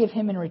can I give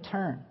Him in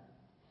return?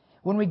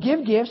 When we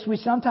give gifts, we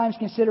sometimes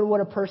consider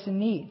what a person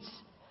needs.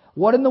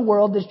 What in the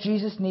world does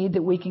Jesus need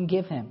that we can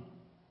give Him?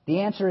 The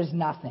answer is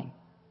nothing.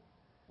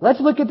 Let's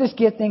look at this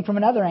gift thing from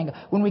another angle.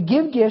 When we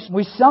give gifts,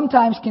 we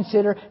sometimes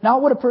consider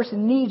not what a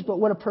person needs, but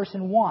what a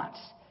person wants.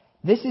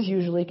 This is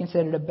usually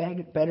considered a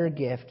better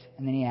gift.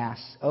 And then he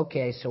asks,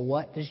 okay, so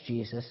what does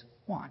Jesus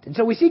want? And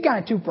so we see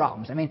kind of two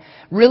problems. I mean,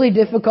 really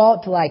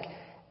difficult to like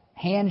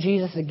hand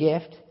Jesus a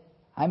gift.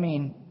 I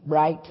mean,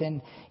 right?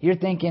 And you're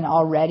thinking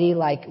already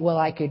like,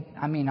 well,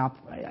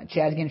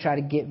 Chad's going to try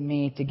to get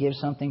me to give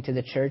something to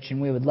the church,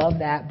 and we would love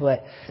that.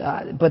 But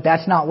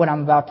that's not what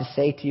I'm about to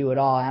say to you at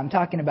all. I'm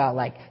talking about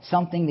like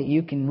something that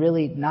you can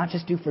really not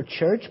just do for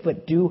church,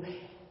 but do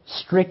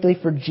strictly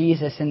for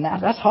Jesus, and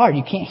that's hard.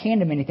 You can't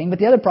hand Him anything. But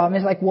the other problem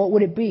is like, what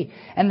would it be?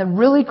 And the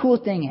really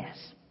cool thing is,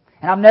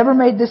 and I've never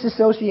made this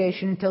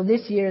association until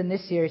this year in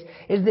this series,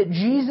 is that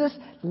Jesus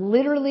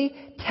literally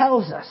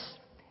tells us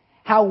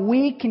how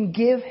we can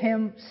give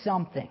Him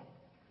something.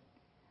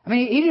 I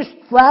mean, He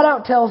just flat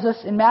out tells us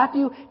in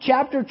Matthew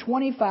chapter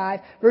 25,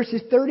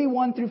 verses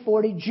 31 through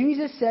 40,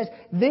 Jesus says,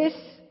 this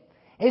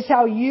is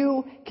how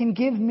you can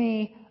give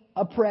me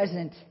a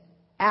present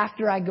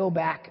after I go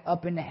back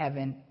up into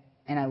heaven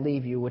and I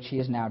leave you, which He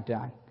has now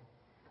done.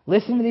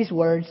 Listen to these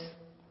words.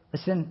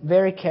 Listen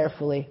very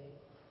carefully.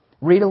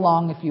 Read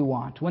along if you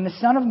want. When the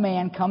Son of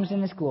Man comes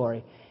in His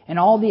glory, and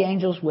all the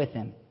angels with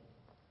Him,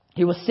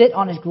 He will sit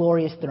on His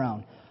glorious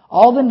throne.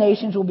 All the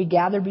nations will be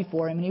gathered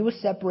before Him, and He will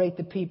separate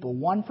the people,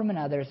 one from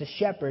another, as a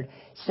shepherd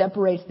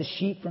separates the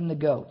sheep from the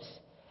goats.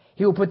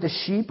 He will put the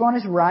sheep on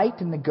His right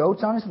and the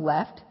goats on His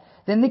left.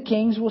 Then the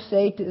king will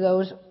say to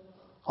those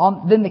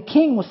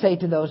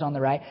on the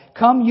right,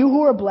 come, you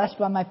who are blessed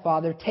by my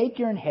Father, take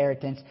your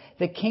inheritance,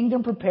 the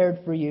kingdom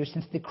prepared for you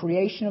since the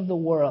creation of the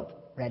world.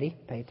 Ready?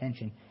 Pay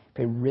attention.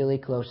 Pay really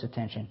close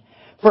attention.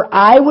 For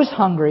I was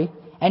hungry,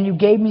 and you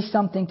gave me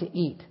something to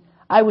eat.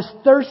 I was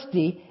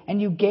thirsty, and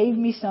you gave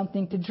me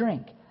something to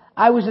drink.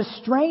 I was a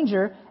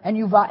stranger, and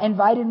you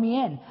invited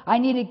me in. I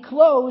needed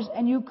clothes,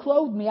 and you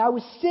clothed me. I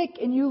was sick,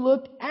 and you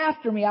looked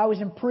after me. I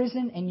was in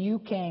prison, and you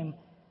came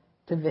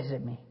to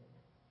visit me.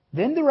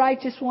 Then the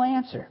righteous will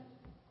answer,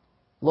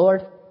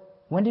 Lord,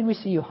 when did we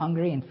see you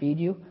hungry and feed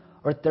you,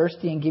 or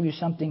thirsty and give you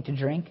something to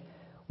drink?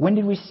 When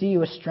did we see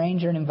you a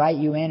stranger and invite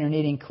you in, or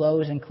needing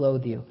clothes and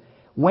clothe you?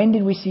 When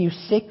did we see you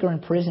sick or in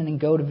prison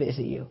and go to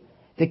visit you?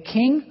 The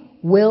king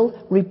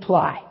will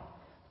reply,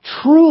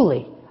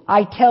 truly,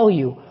 I tell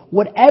you,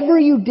 whatever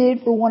you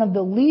did for one of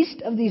the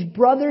least of these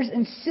brothers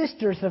and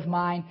sisters of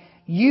mine,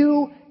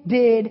 you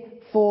did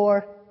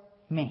for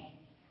me.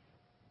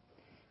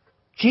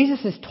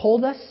 Jesus has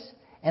told us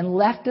and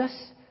left us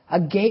a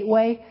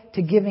gateway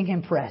to giving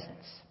Him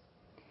presents.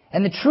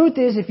 And the truth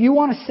is, if you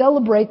want to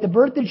celebrate the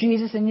birth of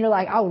Jesus and you're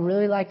like, I would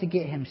really like to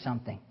get Him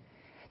something,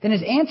 then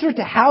His answer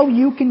to how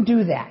you can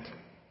do that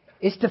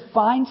is to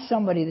find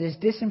somebody that is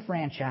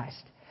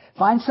disenfranchised.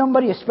 Find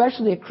somebody,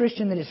 especially a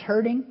Christian, that is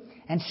hurting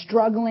and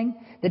struggling,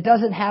 that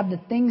doesn't have the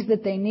things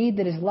that they need,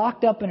 that is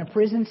locked up in a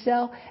prison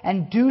cell,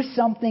 and do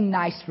something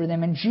nice for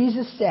them. And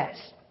Jesus says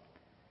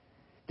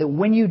that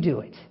when you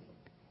do it,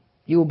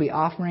 you will be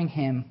offering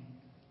Him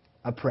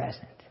a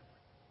present.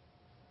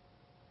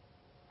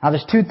 Now,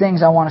 there's two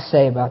things I want to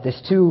say about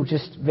this, two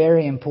just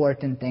very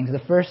important things. The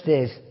first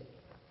is,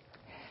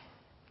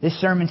 this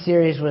sermon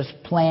series was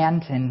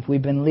planned, and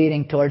we've been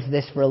leading towards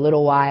this for a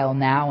little while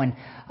now, and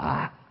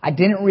I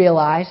didn't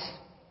realize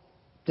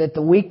that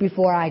the week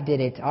before I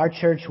did it, our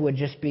church would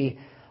just be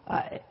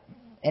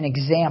an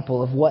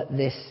example of what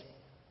this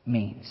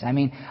means. I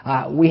mean,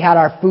 we had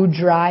our food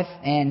drive,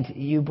 and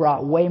you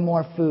brought way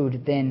more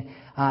food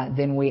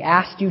than we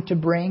asked you to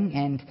bring,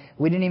 and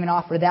we didn't even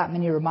offer that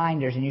many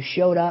reminders, and you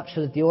showed up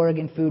so that the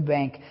Oregon Food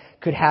Bank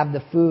could have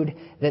the food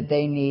that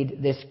they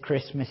need this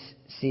Christmas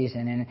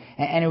season.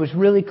 And it was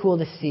really cool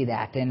to see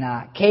that. And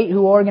Kate,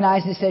 who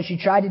organized it, said she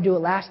tried to do it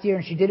last year,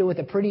 and she did it with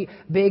a pretty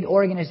big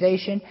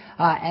organization.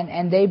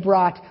 And they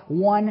brought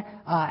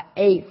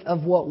 1/8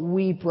 of what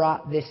we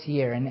brought this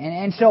year.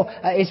 And so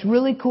it's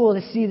really cool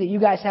to see that you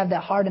guys have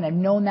that heart, and I've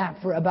known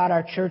that about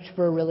our church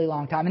for a really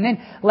long time. And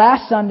then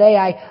last Sunday,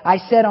 I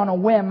said on a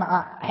whim,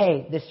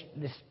 hey,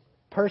 this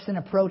person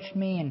approached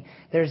me, and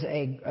there's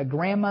a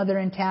grandmother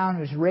in town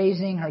who's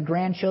raising her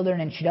grandchildren,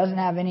 and she doesn't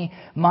have any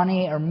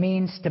money or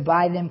means to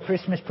buy them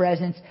Christmas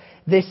presents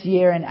this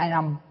year. And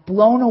I'm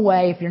blown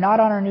away. If you're not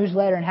on our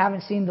newsletter and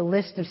haven't seen the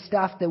list of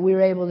stuff that we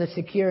were able to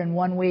secure in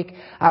 1 week,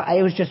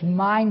 it was just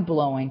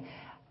mind-blowing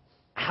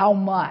how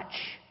much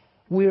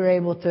we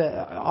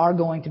are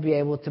going to be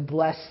able to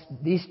bless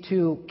these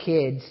two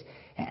kids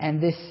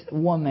and this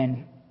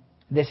woman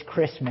this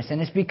Christmas. And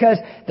it's because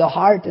the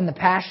heart and the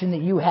passion that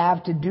you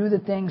have to do the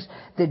things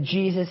that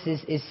Jesus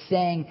is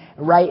saying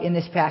right in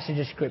this passage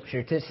of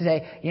Scripture. To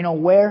say,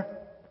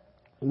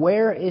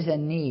 where is a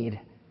need?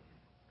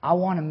 I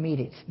want to meet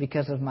it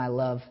because of my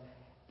love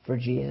for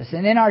Jesus.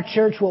 And in our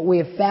church, what we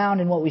have found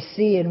and what we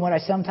see and what I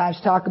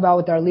sometimes talk about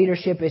with our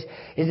leadership is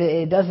that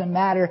it doesn't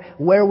matter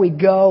where we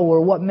go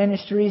or what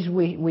ministries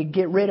we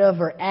get rid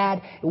of or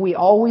add. We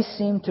always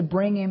seem to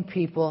bring in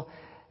people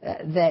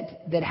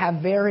that have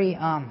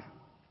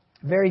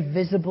very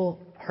visible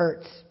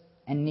hurts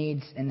and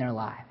needs in their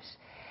lives.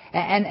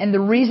 And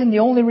the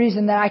only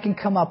reason that I can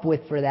come up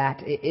with for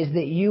that is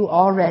that you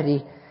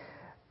already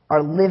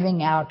are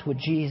living out what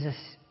Jesus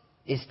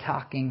is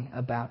talking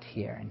about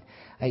here. And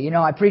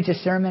I preach a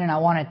sermon and I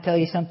want to tell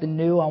you something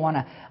new. I want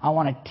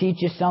to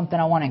teach you something.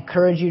 I want to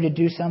encourage you to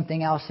do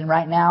something else. And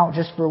right now,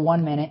 just for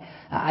 1 minute,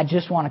 I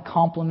just want to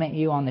compliment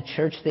you on the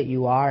church that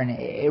you are. And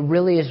it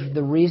really is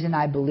the reason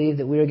I believe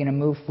that we are going to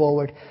move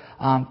forward.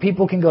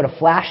 People can go to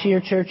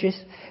flashier churches.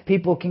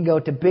 People can go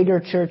to bigger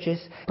churches.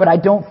 But I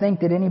don't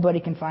think that anybody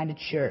can find a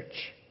church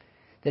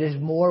that is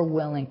more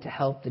willing to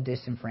help the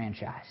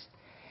disenfranchised.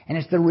 And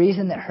it's the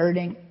reason that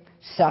hurting,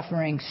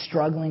 suffering,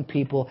 struggling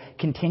people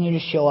continue to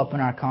show up in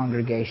our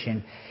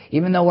congregation.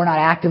 Even though we're not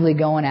actively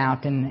going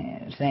out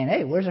and saying,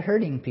 hey, where's the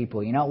hurting people?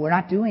 We're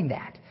not doing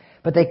that.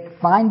 But they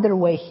find their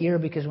way here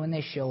because when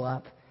they show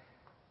up,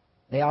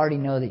 they already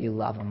know that you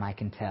love them, I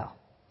can tell.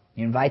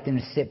 You invite them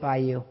to sit by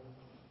you.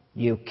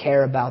 You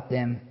care about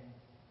them.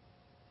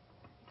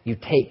 You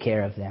take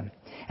care of them.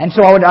 And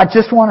so I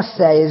just want to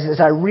say,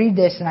 as I read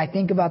this and I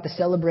think about the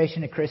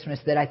celebration of Christmas,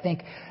 that I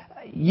think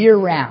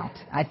year-round,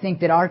 I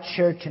think that our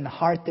church and the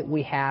heart that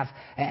we have,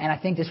 and I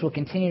think this will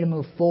continue to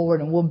move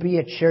forward, and we'll be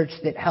a church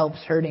that helps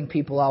hurting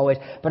people always,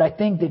 but I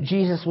think that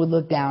Jesus would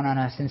look down on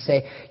us and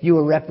say, you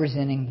are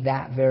representing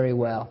that very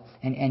well,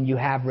 and you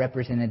have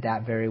represented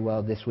that very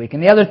well this week.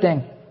 And the other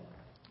thing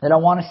that I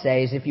want to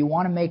say is, if you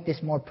want to make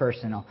this more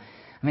personal,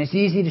 I mean, it's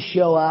easy to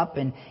show up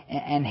and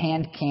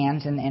hand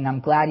cans, and I'm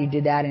glad you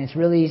did that. And it's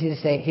really easy to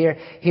say, here,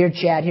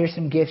 Chad, here's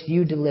some gifts,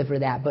 you deliver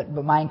that. But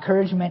my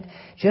encouragement,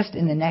 just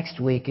in the next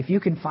week, if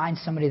you can find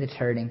somebody that's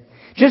hurting,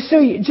 just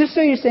so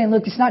you're saying,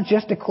 look, it's not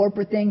just a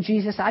corporate thing,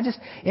 Jesus.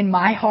 In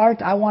my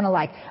heart, I want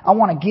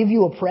to give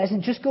you a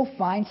present. Just go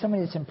find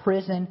somebody that's in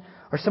prison,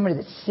 or somebody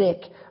that's sick,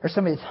 or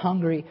somebody that's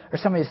hungry, or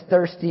somebody that's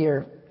thirsty,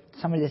 or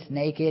somebody that's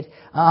naked.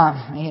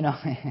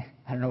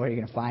 I don't know where you're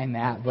going to find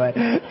that, but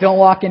don't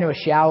walk into a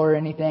shower or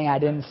anything. I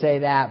didn't say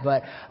that,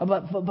 but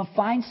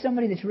find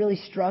somebody that's really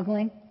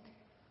struggling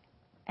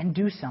and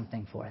do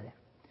something for them.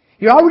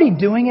 You're already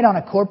doing it on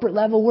a corporate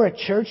level. We're a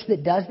church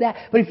that does that.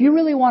 But if you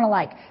really want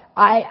to,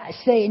 I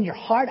say in your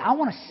heart, I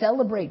want to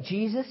celebrate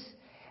Jesus.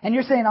 And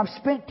you're saying, I've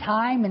spent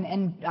time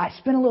and I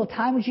spent a little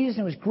time with Jesus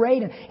and it was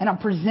great, and I'm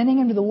presenting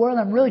Him to the world.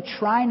 I'm really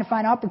trying to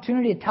find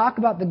opportunity to talk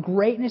about the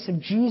greatness of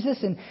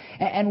Jesus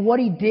and what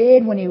He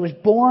did when He was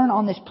born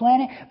on this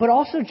planet. But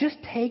also just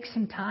take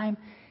some time,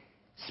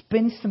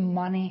 spend some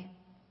money,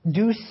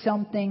 do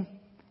something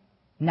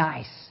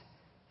nice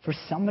for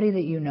somebody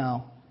that you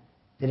know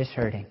that is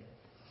hurting.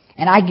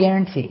 And I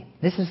guarantee,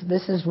 this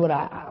is what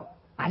I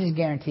just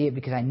guarantee it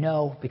because I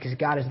know, because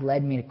God has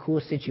led me to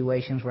cool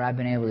situations where I've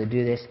been able to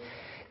do this,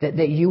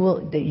 that you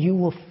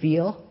will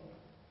feel,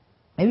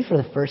 maybe for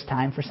the first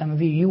time for some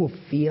of you, you will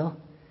feel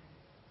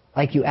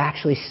like you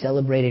actually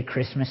celebrated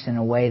Christmas in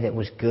a way that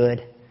was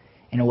good,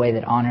 in a way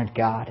that honored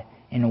God,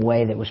 in a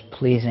way that was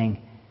pleasing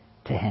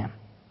to Him.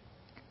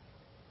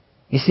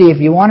 You see,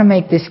 if you want to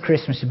make this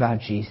Christmas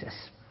about Jesus,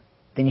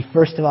 then you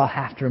first of all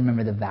have to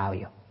remember the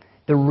value,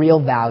 the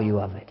real value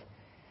of it.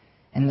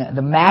 And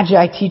the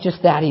Magi teach us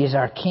that He is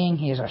our King,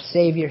 He is our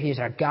Savior, He is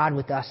our God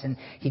with us, and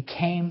He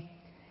came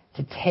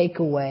to take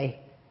away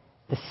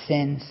the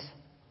sins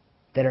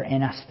that are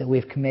in us, that we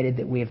have committed,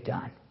 that we have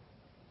done.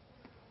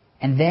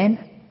 And then,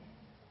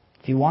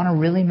 if you want to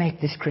really make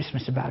this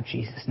Christmas about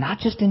Jesus, not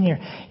just in your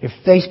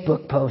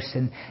Facebook posts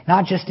and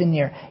not just in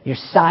your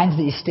signs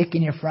that you stick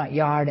in your front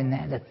yard and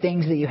the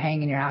things that you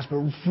hang in your house, but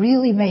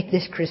really make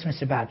this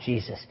Christmas about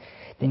Jesus,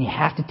 then you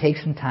have to take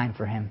some time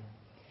for Him.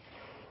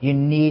 You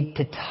need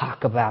to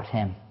talk about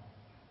Him.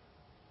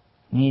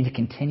 You need to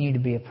continue to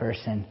be a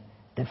person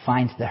that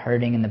finds the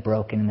hurting and the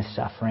broken and the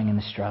suffering and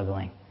the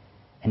struggling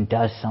and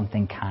does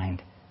something kind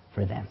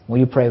for them. Will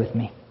you pray with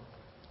me?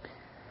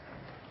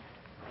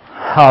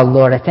 Oh,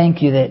 Lord, I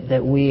thank you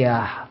that we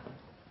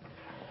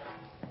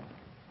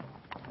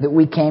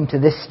came to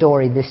this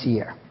story this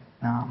year.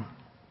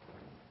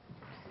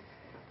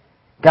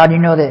 God, you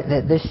know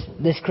that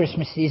this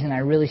Christmas season I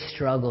really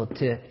struggled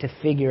to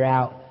figure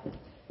out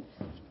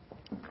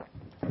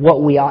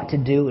what we ought to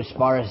do as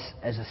far as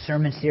a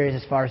sermon series,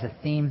 as far as a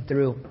theme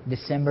through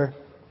December.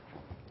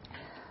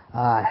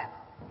 And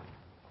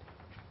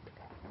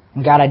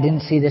God, I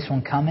didn't see this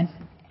one coming,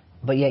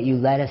 but yet you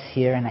led us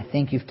here, and I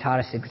think you've taught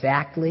us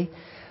exactly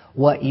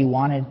what you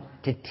wanted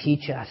to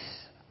teach us.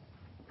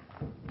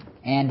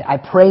 And I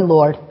pray,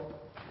 Lord,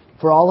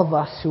 for all of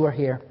us who are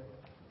here,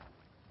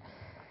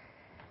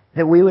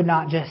 that we would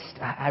not just,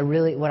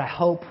 what I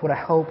hope,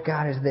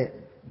 God, is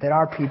that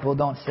our people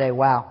don't say,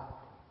 wow,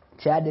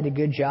 Chad did a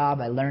good job,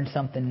 I learned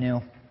something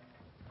new.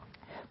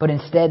 But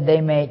instead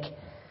they make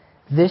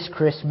this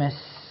Christmas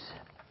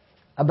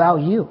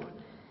about you.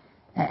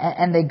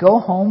 And they go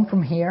home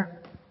from here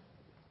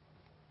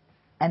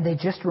and they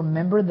just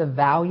remember the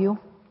value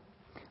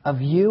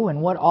of you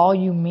and what all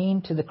you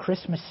mean to the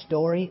Christmas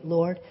story,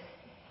 Lord.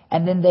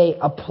 And then they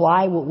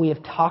apply what we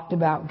have talked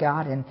about,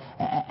 God.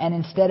 And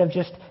instead of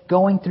just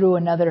going through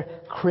another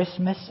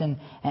Christmas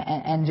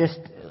and just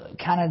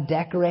kind of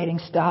decorating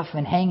stuff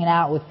and hanging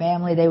out with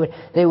family,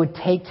 they would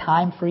take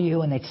time for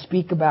you and they'd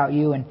speak about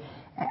you.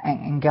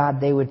 And God,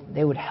 they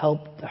would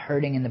help the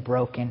hurting and the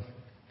broken.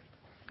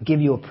 Give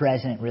you a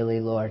present, really,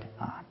 Lord.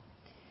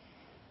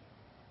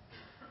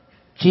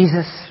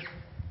 Jesus,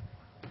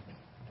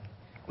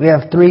 we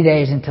have 3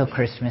 days until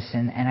Christmas,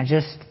 and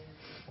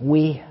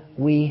we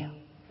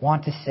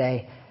want to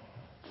say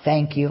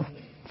thank you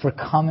for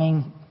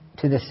coming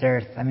to this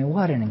earth. I mean,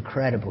 what an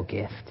incredible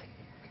gift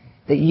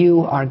that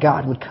you, our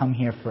God, would come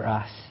here for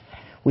us.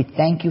 We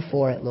thank you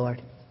for it,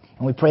 Lord,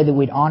 and we pray that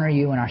we'd honor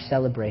you in our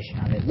celebration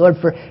of it. Lord,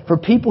 for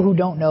people who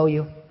don't know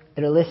you,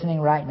 that are listening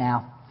right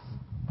now,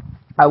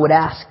 I would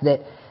ask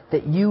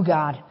that you,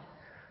 God,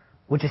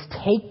 would just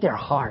take their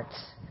hearts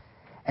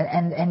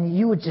and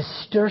you would just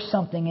stir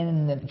something in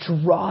them that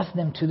draws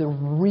them to the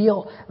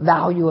real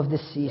value of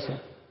this season.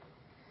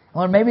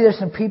 Or maybe there's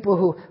some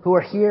people who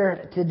are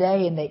here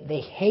today and they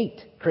hate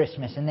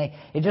Christmas and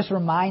it just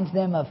reminds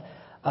them of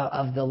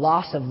the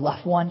loss of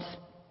loved ones.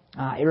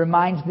 It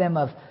reminds them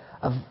of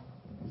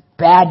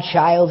bad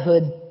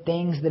childhood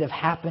things that have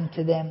happened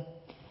to them.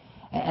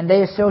 And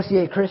they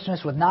associate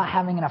Christmas with not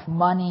having enough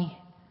money.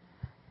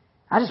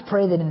 I just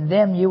pray that in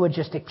them you would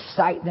just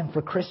excite them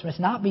for Christmas,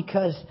 not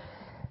because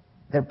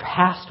their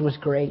past was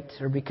great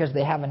or because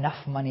they have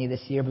enough money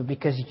this year, but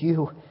because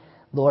you,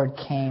 Lord,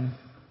 came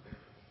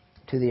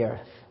to the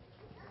earth.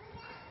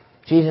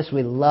 Jesus,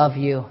 we love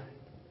you.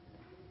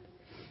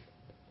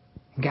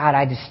 God,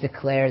 I just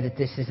declare that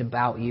this is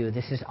about you.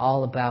 This is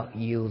all about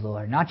you,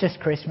 Lord. Not just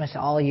Christmas,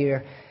 all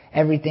year,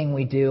 everything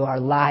we do, our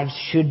lives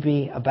should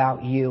be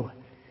about you.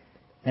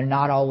 They're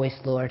not always,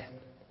 Lord.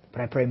 But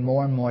I pray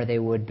more and more they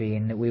would be,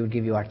 and that we would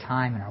give you our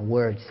time and our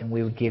words, and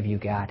we would give you,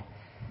 God,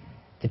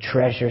 the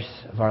treasures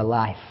of our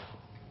life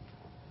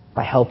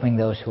by helping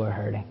those who are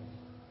hurting.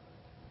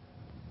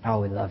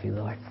 Oh, we love you,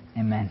 Lord.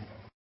 Amen.